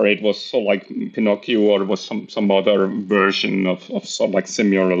remember it was so like Pinocchio or it was some other version of sort of like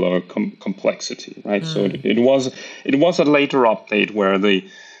similar complexity, right? So it was a later update where they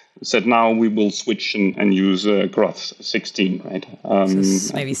said now we will switch and use Groth 16, right? So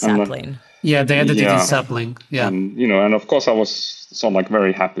maybe sapling. Yeah, they added it in sapling. Yeah, and of course I was sort of like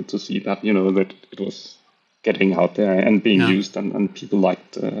very happy to see that that it was getting out there and being used, and people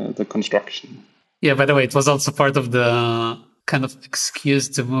liked the construction. Yeah, by the way, it was also part of the kind of excuse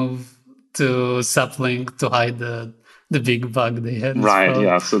to move to sapling to hide the big bug they had. Right,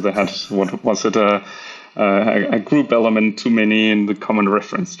 yeah. So they had, what was it, a group element too many in the common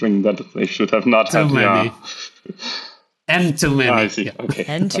reference string that they should have not had. Too many. Yeah. And too many. I see, okay.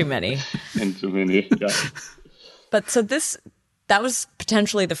 And too many. And too many, yeah. But so that was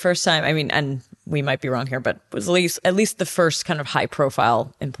potentially the first time, and we might be wrong here, but was at least the first kind of high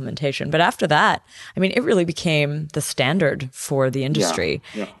profile implementation. But after that, it really became the standard for the industry.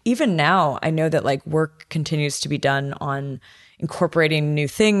 Yeah. Even now, I know that like work continues to be done on incorporating new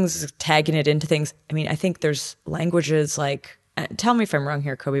things, tagging it into things. I think there's languages like, tell me if I'm wrong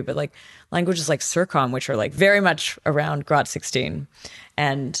here, Kobe, but like languages like CIRCOM, which are like very much around Groth 16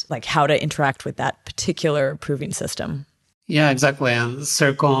 and like how to interact with that particular proving system. Yeah, exactly. And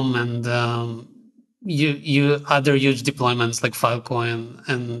CIRCOM and you other huge deployments like Filecoin,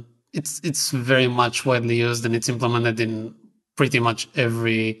 and it's very much widely used, and it's implemented in pretty much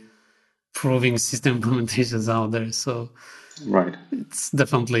every proving system implementations out there. So right, it's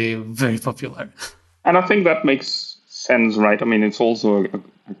definitely very popular. And I think that makes sense, right? It's also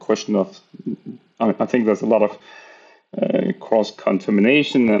a question of, I think there's a lot of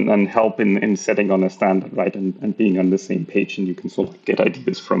cross-contamination and help in setting on a standard, right? And being on the same page, and you can sort of get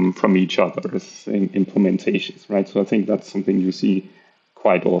ideas from each other's implementations, right? So I think that's something you see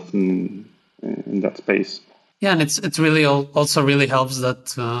quite often in that space. Yeah, and it's really also really helps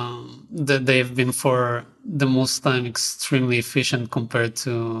that that they've been for the most time extremely efficient compared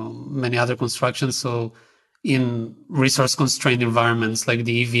to many other constructions. So in resource-constrained environments like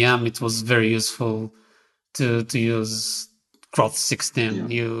the EVM, it was very useful to use Groth 16.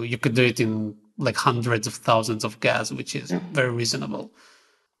 Yeah. You could do it in like hundreds of thousands of gas, which is very reasonable.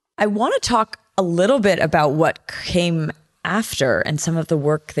 I want to talk a little bit about what came after and some of the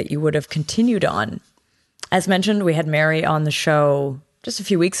work that you would have continued on. As mentioned, we had Mary on the show just a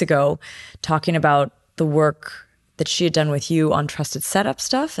few weeks ago talking about the work that she had done with you on trusted setup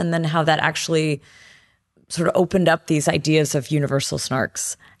stuff, and then how that actually sort of opened up these ideas of universal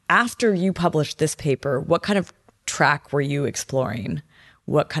snarks. After you published this paper, what kind of track were you exploring?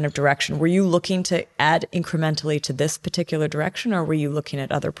 What kind of direction? Were you looking to add incrementally to this particular direction, or were you looking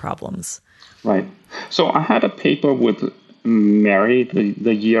at other problems? Right. So I had a paper with Mary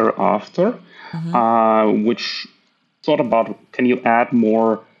the year after, which thought about, can you add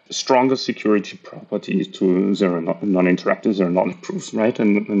more stronger security properties to non-interactive zero-knowledge proofs, right?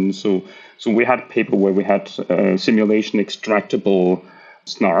 And so we had a paper where we had simulation extractable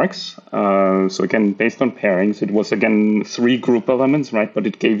snarks. So again, based on pairings, it was again 3 group elements, right? But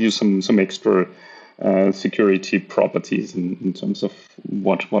it gave you some extra security properties in terms of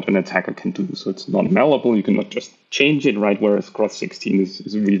what an attacker can do. So it's not malleable. You cannot just change it, right? Whereas Groth16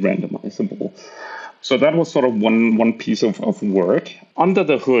 is re-randomizable. So that was sort of one piece of work under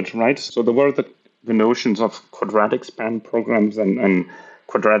the hood, right? So there were the notions of quadratic span programs and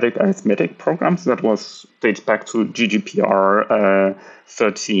quadratic arithmetic programs. That dates back to GDPR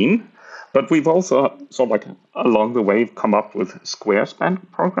 13. But we've also sort of like along the way come up with square span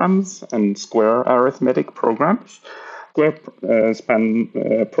programs and square arithmetic programs. Square span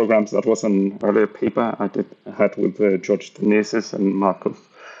programs, that was an earlier paper I had with George Denises and Markov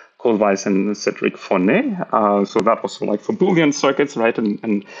Kohlweiss and Cedric Fournet. So that was like for Boolean circuits, right?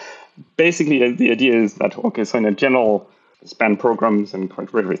 And basically the idea is that, okay, so in a general span programs and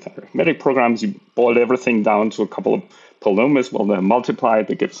quadratic arithmetic programs, you boil everything down to a couple of polynomials. Well, they're multiplied,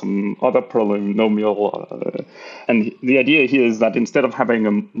 they give some other polynomial. And the idea here is that instead of having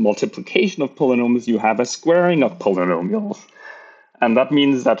a multiplication of polynomials, you have a squaring of polynomials. And that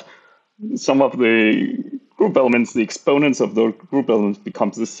means that some of the group elements, the exponents of those group elements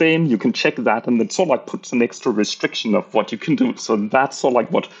becomes the same. You can check that, and it sort of like puts an extra restriction of what you can do. So that's sort of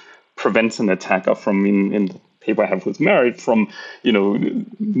like what prevents an attacker from, in the paper I have with Mary, from,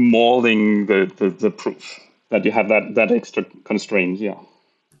 mauling the proof, that you have that extra constraint, yeah.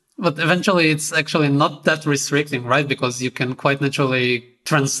 But eventually it's actually not that restricting, right? Because you can quite naturally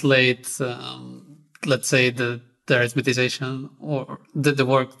translate, let's say, the arithmetization or the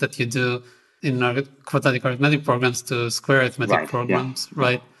work that you do in quadratic arithmetic programs to square arithmetic programs, yeah.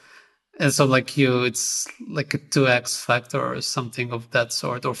 Right? And so it's like a 2x factor or something of that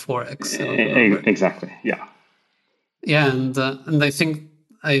sort, or 4x. Exactly, yeah. Yeah, and I think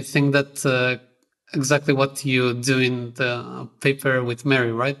that exactly what you do in the paper with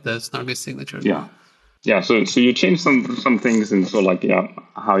Mary, right? The Snarky signature. Yeah. Yeah, so you change some things in sort of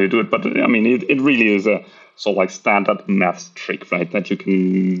how you do it, but I mean it really is a sort of standard math trick, right? That you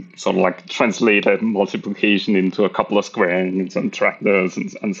can sort of translate a multiplication into a couple of squares and tractors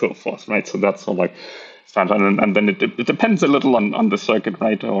and so forth, right? So that's sort of standard, and then it depends a little on the circuit,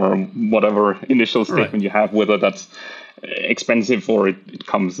 right? Or whatever initial statement you have, whether that's expensive or it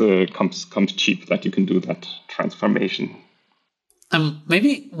comes cheap, that you can do that transformation.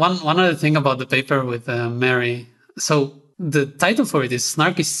 Maybe one other thing about the paper with Mary. So the title for it is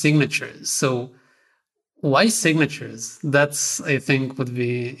Snarky Signatures. So why signatures? That's, I think, would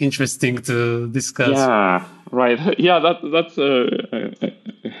be interesting to discuss. Yeah, right. Yeah, that's a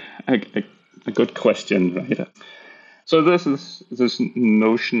good question, right? So this is this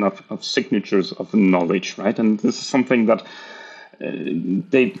notion of signatures of knowledge, right? And this is something that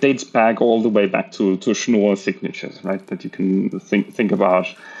dates back all the way back to Schnorr signatures, right? That you can think about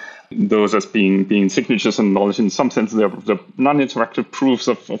those as being signatures and knowledge. In some sense, they're non-interactive proofs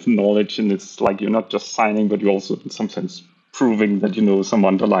of knowledge, and it's you're not just signing, but you're also in some sense proving that you know some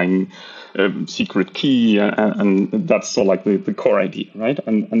underlying secret key, and that's sort of the core idea, right?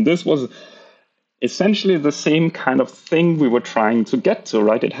 And this was essentially the same kind of thing we were trying to get to,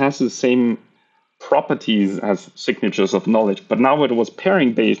 right? It has the same properties as signatures of knowledge, but now it was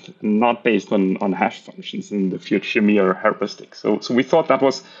pairing based and not based on hash functions in the future heuristic. So we thought that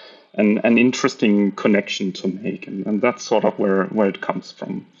was an interesting connection to make, and that's sort of where it comes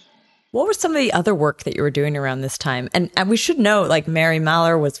from. What was some of the other work that you were doing around this time? And we should know, Mary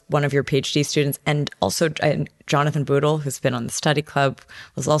Maller was one of your PhD students, and also Jonathan Boodle, who's been on the study club,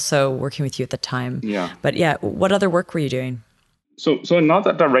 was also working with you at the time. Yeah. But yeah, what other work were you doing? So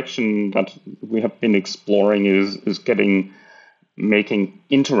another direction that we have been exploring is making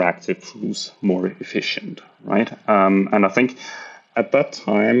interactive proofs more efficient, right? And I think at that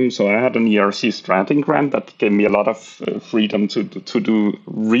time, so I had an ERC Stratton grant that gave me a lot of freedom to do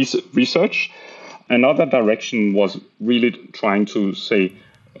research. Another direction was really trying to say,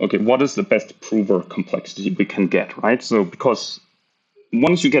 okay, what is the best prover complexity we can get, right? So because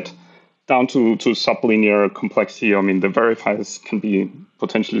once you get down to sublinear complexity, I mean, the verifiers can be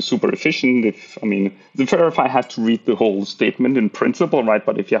potentially super efficient. The verifier has to read the whole statement in principle, right?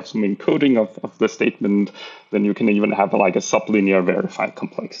 But if you have some encoding of the statement, then you can even have a sublinear verifier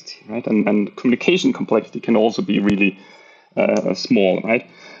complexity, right? And communication complexity can also be really small, right?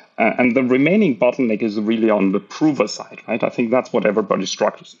 And the remaining bottleneck is really on the prover side, right? I think that's what everybody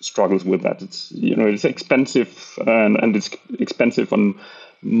struggles with. That it's expensive and it's expensive on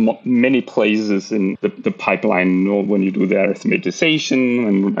many places in the pipeline, when you do the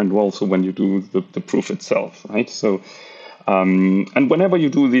arithmetization and also when you do the proof itself, right? So, and whenever you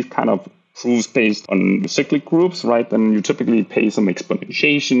do these kind of proofs based on cyclic groups, right, then you typically pay some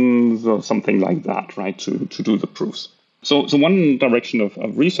exponentiations or something like that, right, to do the proofs. So one direction of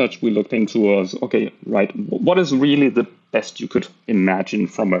research we looked into was, okay, right, what is really the best you could imagine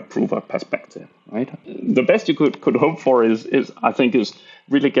from a prover perspective, right? The best you could hope for is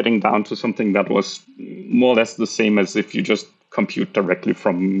really getting down to something that was more or less the same as if you just compute directly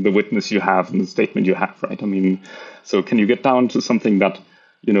from the witness you have and the statement you have, right? I mean, so can you get down to something that,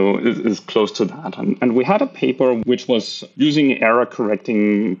 you know, is close to that? And we had a paper which was using error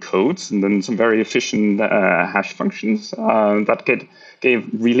correcting codes and then some very efficient hash functions that gave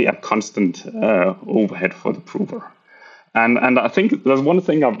really a constant overhead for the prover. And I think there's one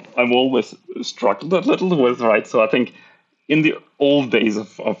thing I've always struggled a little with, right? So I think in the old days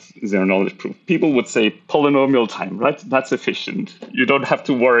of zero knowledge proof, people would say polynomial time, right? That's efficient. You don't have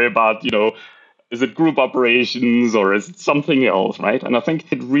to worry about, you know, is it group operations or is it something else, right? And I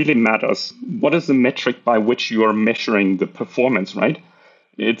think it really matters. What is the metric by which you are measuring the performance, right?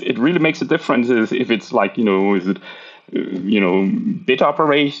 It really makes a difference if it's like, you know, is it, you know, bit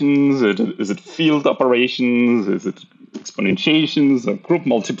operations? Is it field operations? Is it exponentiations or group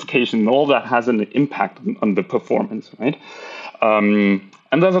multiplication? All that has an impact on the performance, right?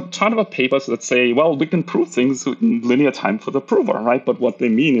 And there's a ton of papers that say, well, we can prove things in linear time for the prover, right? But what they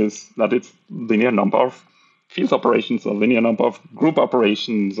mean is that it's linear number of field operations or linear number of group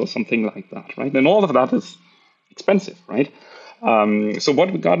operations or something like that, right? And all of that is expensive, right? So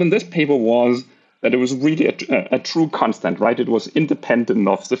what we got in this paper was that it was really a true constant, right? It was independent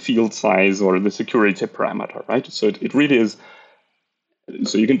of the field size or the security parameter, right? So it really is.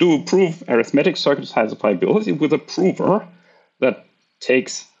 So you can do prove arithmetic circuit size probability with a prover that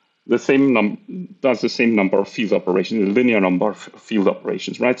takes the same does the same number of field operations, a linear number of field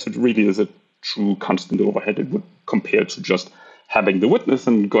operations, right? So it really is a true constant overhead. It would compare to just having the witness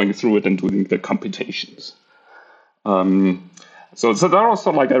and going through it and doing the computations. So that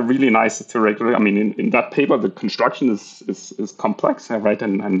also like a really nice theoretical. I mean, in that paper, the construction is complex, right?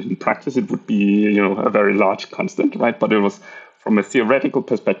 And in practice, it would be, you know, a very large constant, right? But it was, from a theoretical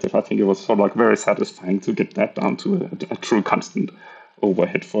perspective, I think it was sort of like very satisfying to get that down to a true constant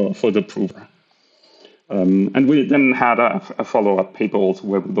overhead for the prover. And we then had a follow-up paper also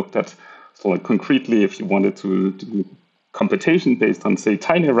where we looked at, so like concretely, if you wanted to do computation based on, say,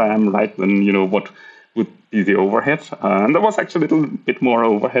 TinyRAM, right, then, you know, what would be the overhead. And there was actually a little bit more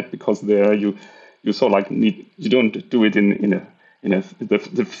overhead because there you sort of like you don't do it in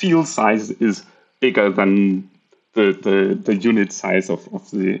the field size is bigger than the unit size of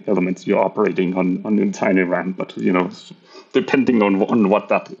the elements you're operating on in TinyRAM. But, you know, depending on what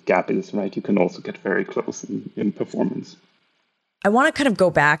that gap is, right, you can also get very close in performance. I want to kind of go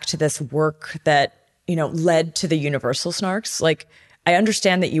back to this work that, you know, led to the universal snarks. Like, I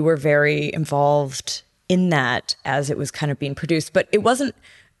understand that you were very involved in that as it was kind of being produced, but it wasn't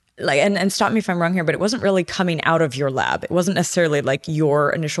like, and stop me if I'm wrong here, but it wasn't really coming out of your lab. It wasn't necessarily like your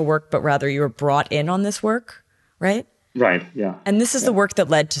initial work, but rather you were brought in on this work, right? Right, yeah. And this is the work that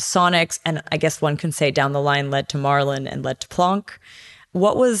led to Sonix, and I guess one can say down the line led to Marlin and led to Plonk.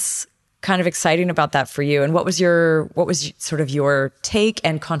 What was kind of exciting about that for you? And what was sort of your take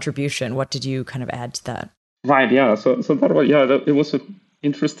and contribution? What did you kind of add to that? Right, yeah. So that was, it was an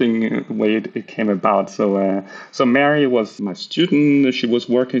interesting way it came about. So Mary was my student. She was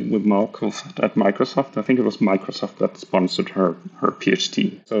working with Marcus at Microsoft. I think it was Microsoft that sponsored her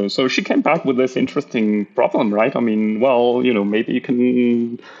PhD. So she came back with this interesting problem, right? I mean, well, you know, maybe you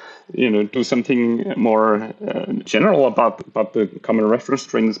can, you know, do something more general about the common reference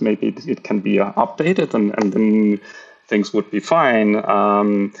strings. Maybe it can be updated and then things would be fine.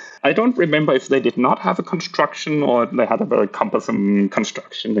 I don't remember if they did not have a construction or they had a very cumbersome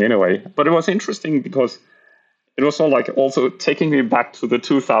construction anyway. But it was interesting because it was all like also taking me back to the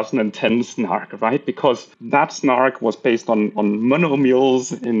 2010 snark, right? Because that snark was based on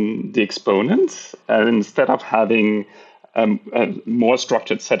monomials in the exponents instead of having a more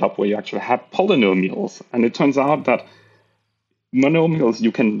structured setup where you actually have polynomials. And it turns out that monomials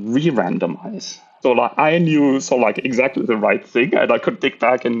you can re-randomize. So like I knew exactly the right thing, and I could dig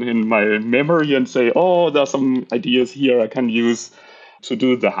back in my memory and say, oh, there's some ideas here I can use to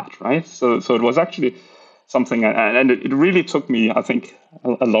do that, right? So it was actually something, and it really took me, I think,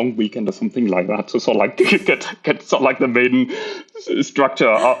 a long weekend or something like that to sort of like get sort of like the main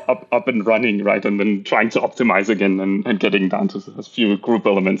structure up and running, right? And then trying to optimize again and getting down to as few group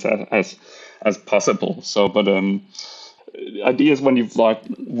elements as possible. So, but idea is when you've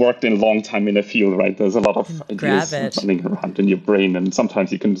worked in a long time in a field, right? There's a lot of ideas running around in your brain, and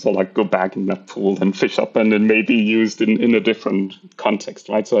sometimes you can sort of like go back in that pool and fish up, and then maybe used in a different context,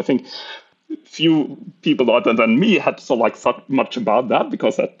 right? So I think few people other than me had sort of like thought much about that,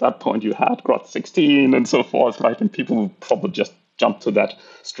 because at that point you had Grot 16 and so forth, right? And people would probably just jump to that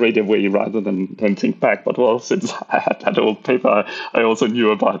straight away rather than think back. But well, since I had that old paper, I also knew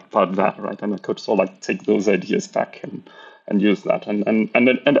about that, right? And I could sort of like take those ideas back and use that. And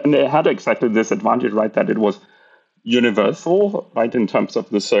it had exactly this advantage, right? That it was universal, right? In terms of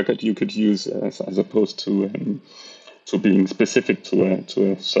the circuit you could use as opposed to being specific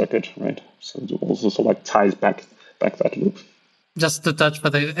to a circuit, right? So it also sort of like ties back that loop. Just to touch,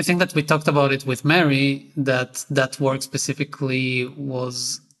 but I think that we talked about it with Mary, that work specifically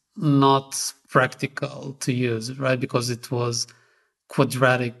was not practical to use, right? Because it was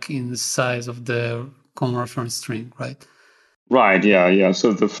quadratic in the size of the common reference string, right? Right, yeah.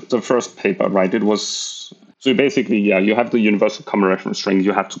 So the first paper, right, it was... So basically, you have the universal common reference string.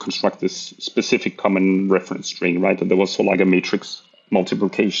 You have to construct this specific common reference string, right? And there was sort of like a matrix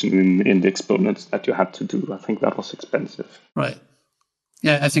multiplication in the exponents that you had to do. I think that was expensive. Right.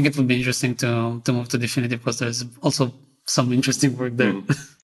 Yeah, I think it would be interesting to move to Dfinity, because there's also some interesting work there.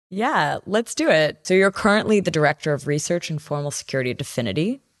 Yeah, let's do it. So you're currently the Director of Research and Formal Security at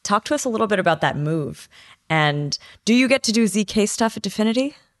Dfinity. Talk to us a little bit about that move. And do you get to do ZK stuff at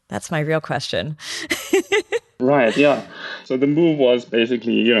Dfinity? That's my real question. Right, yeah. So the move was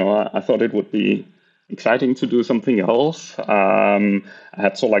basically, I thought it would be exciting to do something else. I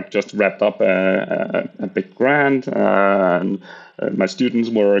had sort of like just wrapped up a big grant, and my students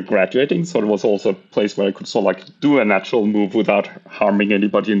were graduating, so it was also a place where I could sort of like do a natural move without harming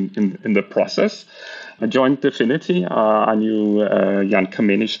anybody in the process. I joined Dfinity. I knew Jan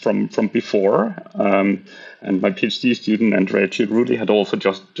Kamenisch from before, and my PhD student Andrea Chiruli had also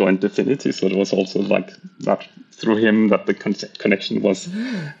just joined Dfinity, so it was also like that through him that the connection was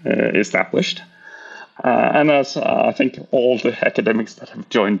established. And as I think all the academics that have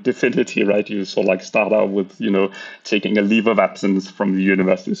joined Dfinity, right, you sort of like start out with, taking a leave of absence from the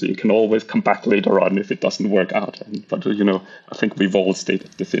university, so you can always come back later on if it doesn't work out. But, I think we've all stayed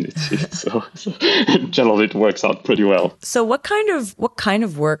at Dfinity, so in general it works out pretty well. So what kind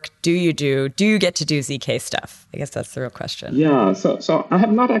of work do you do? Do you get to do ZK stuff? I guess that's the real question. Yeah, so I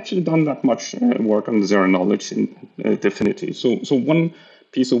have not actually done that much work on zero knowledge in Dfinity. So one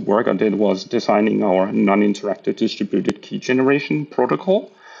piece of work I did was designing our non-interactive distributed key generation protocol.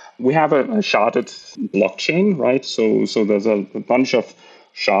 We have a sharded blockchain, right? So there's a bunch of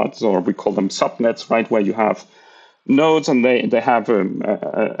shards, or we call them subnets, right? Where you have nodes and they have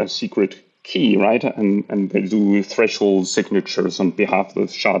a secret key, right? And they do threshold signatures on behalf of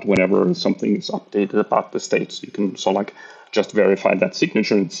the shard whenever something is updated about the state. So you can sort of like just verify that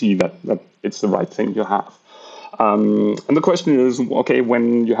signature and see that it's the right thing you have. And the question is, okay,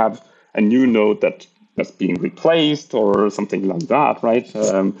 when you have a new node that's being replaced or something like that, right?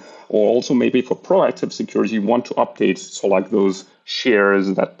 Or also maybe for proactive security, you want to update like those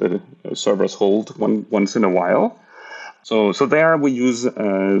shares that the servers hold once in a while. So there we use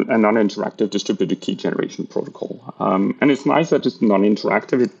a non-interactive distributed key generation protocol. And it's nice that it's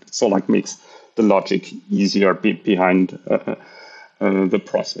non-interactive. It sort of like makes the logic easier behind the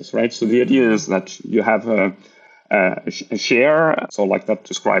process, right? So the idea is that you have a share, so like that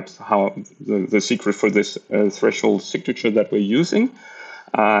describes how the secret for this threshold signature that we're using.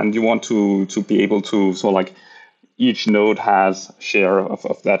 And you want to be able to, so like each node has a share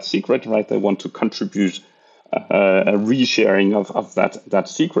of that secret, right? They want to contribute a resharing of that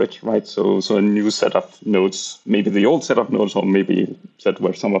secret, right? So a new set of nodes, maybe the old set of nodes, or maybe set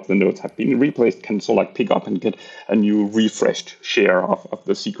where some of the nodes have been replaced, can sort of like pick up and get a new refreshed share of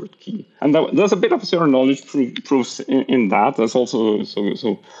the secret key. And there's a bit of zero knowledge proofs in that. There's also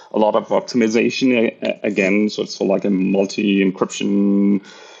so a lot of optimization again. So it's sort of like a multi-encryption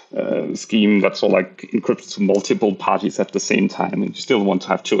scheme that sort of like encrypts to multiple parties at the same time, and you still want to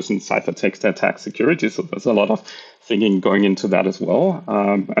have chosen ciphertext attack security. So there's a lot of thinking going into that as well.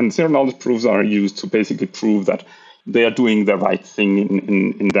 And zero knowledge proofs are used to basically prove that they are doing the right thing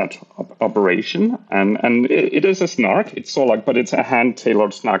in that operation. And it is a snark. It's sort of like, but it's a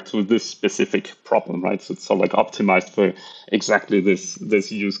hand-tailored snark to this specific problem, right? So it's sort of like optimized for exactly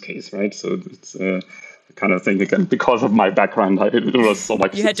this use case, right? So it's kind of thing again, because of my background, it was so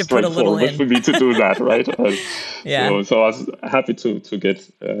like you had to put a little in for me to do that, right? Yeah. So I was happy to get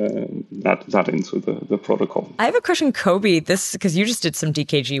that into the protocol. I have a question, Kobe. This because you just did some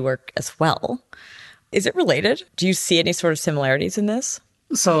DKG work as well. Is it related? Do you see any sort of similarities in this?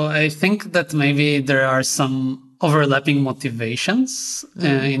 So I think that maybe there are some overlapping motivations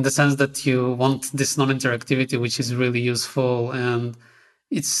in the sense that you want this non-interactivity, which is really useful, and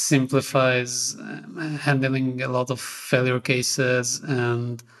it simplifies handling a lot of failure cases,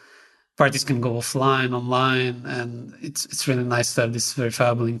 and parties can go offline, online, and it's really nice to have this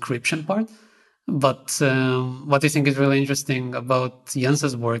verifiable encryption part. But what I think is really interesting about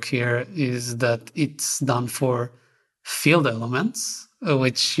Jens's work here is that it's done for field elements,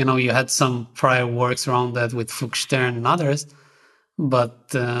 which, you had some prior works around that with Fuchs Stern and others, but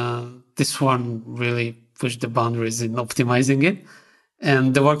this one really pushed the boundaries in optimizing it.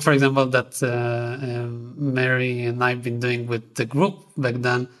 And the work, for example, that Mary and I've been doing with the group back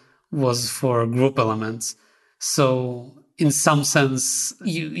then was for group elements. So in some sense,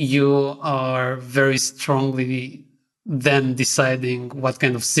 you are very strongly then deciding what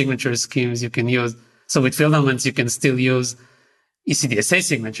kind of signature schemes you can use. So with field elements, you can still use ECDSA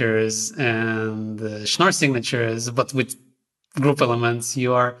signatures and Schnorr signatures, but with group elements,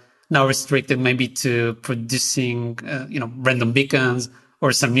 you are now restricted maybe to producing, random beacons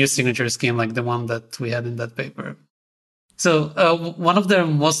or some new signature scheme like the one that we had in that paper. So one of the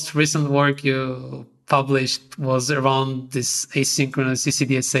most recent work you published was around this asynchronous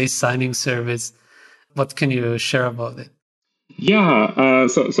ECDSA signing service. What can you share about it? Yeah,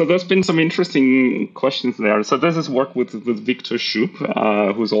 so there's been some interesting questions there. So this is work with Victor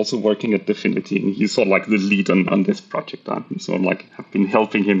Schub, who's also working at Dfinity, and he's sort of like the lead on this project. So like have been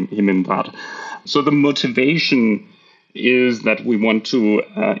helping him in that. So the motivation is that we want to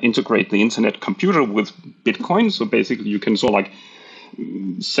integrate the internet computer with Bitcoin. So basically, you can sort of like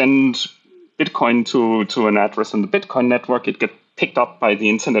send Bitcoin to an address on the Bitcoin network. It gets picked up by the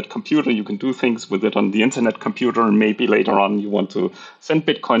internet computer. You can do things with it on the internet computer, and maybe later on you want to send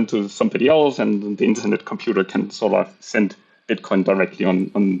Bitcoin to somebody else, and the internet computer can sort of send Bitcoin directly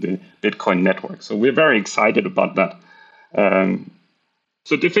on the Bitcoin network. So we're very excited about that.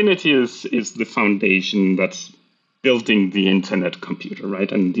 So Dfinity is the foundation that's building the internet computer,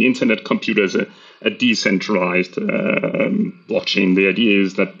 right? And the internet computer is a decentralized blockchain. The idea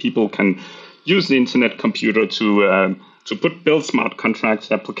is that people can use the internet computer to build smart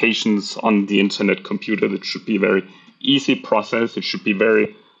contracts applications on the internet computer. That should be a very easy process. It should be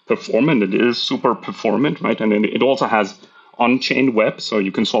very performant. It is super performant, right? And it also has on-chain web, so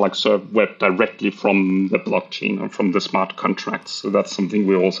you can sort of like serve web directly from the blockchain or from the smart contracts. So that's something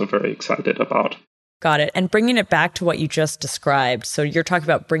we're also very excited about. Got it. And bringing it back to what you just described. So you're talking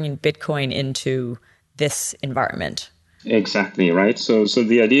about bringing Bitcoin into this environment. Exactly, right? So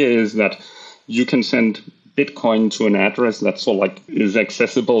the idea is that you can send Bitcoin to an address that sort of like is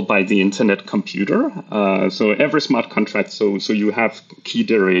accessible by the internet computer. So every smart contract, so you have key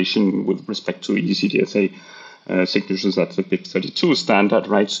duration with respect to ECDSA signatures. That's the BIP32 standard,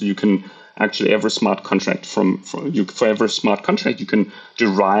 right? So you can actually every smart contract for every smart contract you can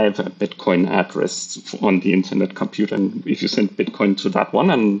derive a Bitcoin address on the internet computer. And if you send Bitcoin to that one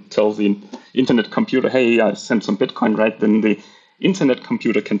and tell the internet computer, hey, I sent some Bitcoin, right? Then the internet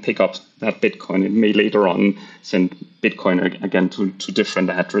computer can pick up that Bitcoin. It may later on send Bitcoin again to different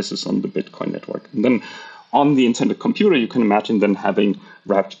addresses on the Bitcoin network. And then on the internet computer, you can imagine then having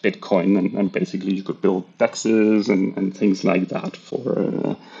wrapped Bitcoin, and basically you could build DEXs and things like that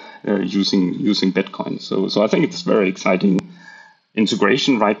for using Bitcoin. So I think it's very exciting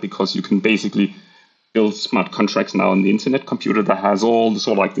integration, right? Because you can basically build smart contracts now on the internet computer that has all the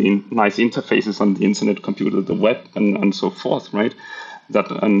sort of like the nice interfaces on the internet computer, the web, and so forth, right?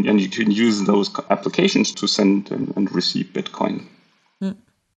 And you can use those applications to send and receive Bitcoin.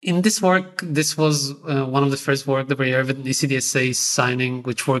 In this work, this was one of the first work that we have in ECDSA signing,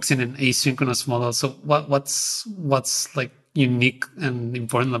 which works in an asynchronous model. So what's like unique and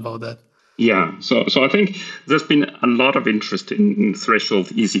important about that? Yeah, so I think there's been a lot of interest in threshold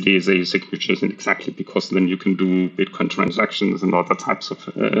ECDSA signatures, and exactly because then you can do Bitcoin transactions and other types of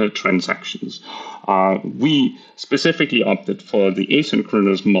transactions. We specifically opted for the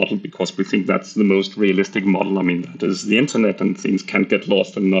asynchronous model because we think that's the most realistic model. I mean, that is the internet and things can get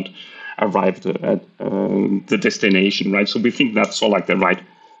lost and not arrive at the destination, right? So we think that's sort of like the right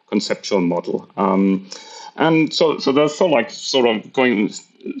conceptual model. And so that's sort of going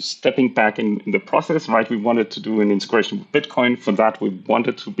stepping back in the process, right? We wanted to do an integration with Bitcoin. For that, we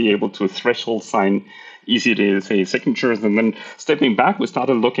wanted to be able to threshold sign ECDSA signatures. And then stepping back, we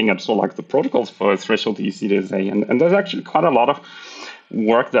started looking at sort of like the protocols for threshold ECDSA. And there's actually quite a lot of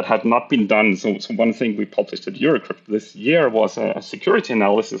work that had not been done. So one thing we published at Eurocrypt this year was a security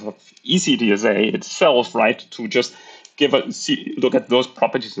analysis of ECDSA itself, right? To just look at those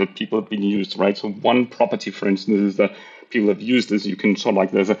properties that people have been used, right? So one property, for instance, is the people have used is you can sort of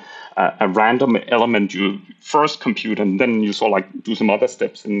like there's a random element you first compute and then you sort of like do some other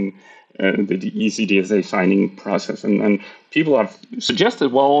steps in the ECDSA signing process. And people have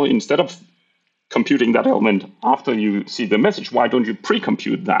suggested, well, instead of computing that element after you see the message, why don't you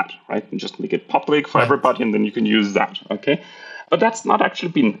pre-compute that, right? And just make it public for everybody, and then you can use that, okay? But that's not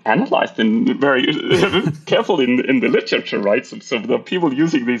actually been analyzed in very carefully in the literature, right? So the people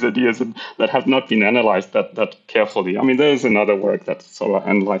using these ideas that have not been analyzed that carefully. I mean, there's another work that sort of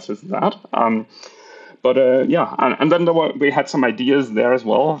analyzes that. But and then we had some ideas there as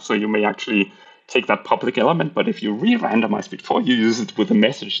well. So you may actually take that public element, but if you re-randomize before you use it with a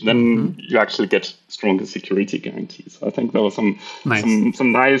message, then you actually get stronger security guarantees. I think there was some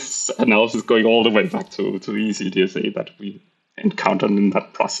nice analysis going all the way back to ECDSA that we encountered in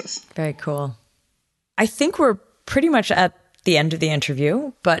that process. Very cool. I think we're pretty much at the end of the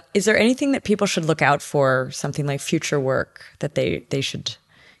interview, but is there anything that people should look out for, something like future work that they should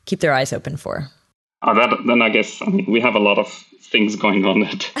keep their eyes open for? Then I guess, we have a lot of things going on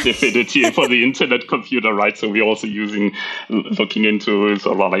at DFIDITY for the internet computer, right? So we're also looking into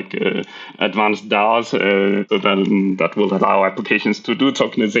sort of like advanced DAOs, so then that will allow applications to do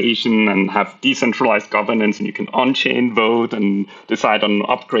tokenization and have decentralized governance, and you can on-chain vote and decide on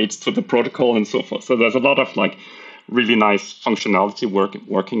upgrades to the protocol and so forth. So there's a lot of like really nice functionality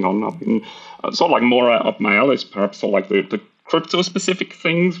working on. Sort of like more up my alley, perhaps, so like the crypto-specific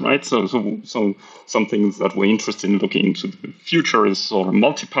things, right? So some things that we're interested in looking into the future is sort of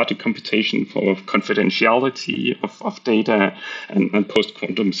multi-party computation for confidentiality of data and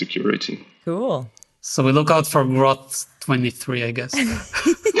post-quantum security. Cool. So we look out for Grot 23, I guess.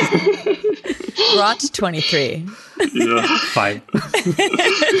 Grot 23. Yeah. Fine.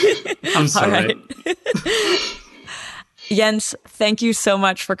 I'm sorry. All right. Jens, thank you so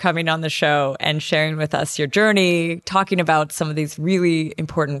much for coming on the show and sharing with us your journey, talking about some of these really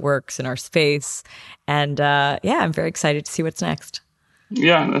important works in our space. And I'm very excited to see what's next.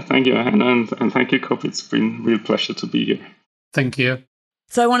 Yeah, thank you. And thank you, Kobe. It's been a real pleasure to be here. Thank you.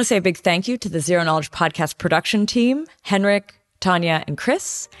 So I want to say a big thank you to the Zero Knowledge Podcast production team, Henrik, Tanya, and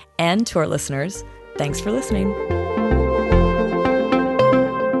Chris, and to our listeners. Thanks for listening.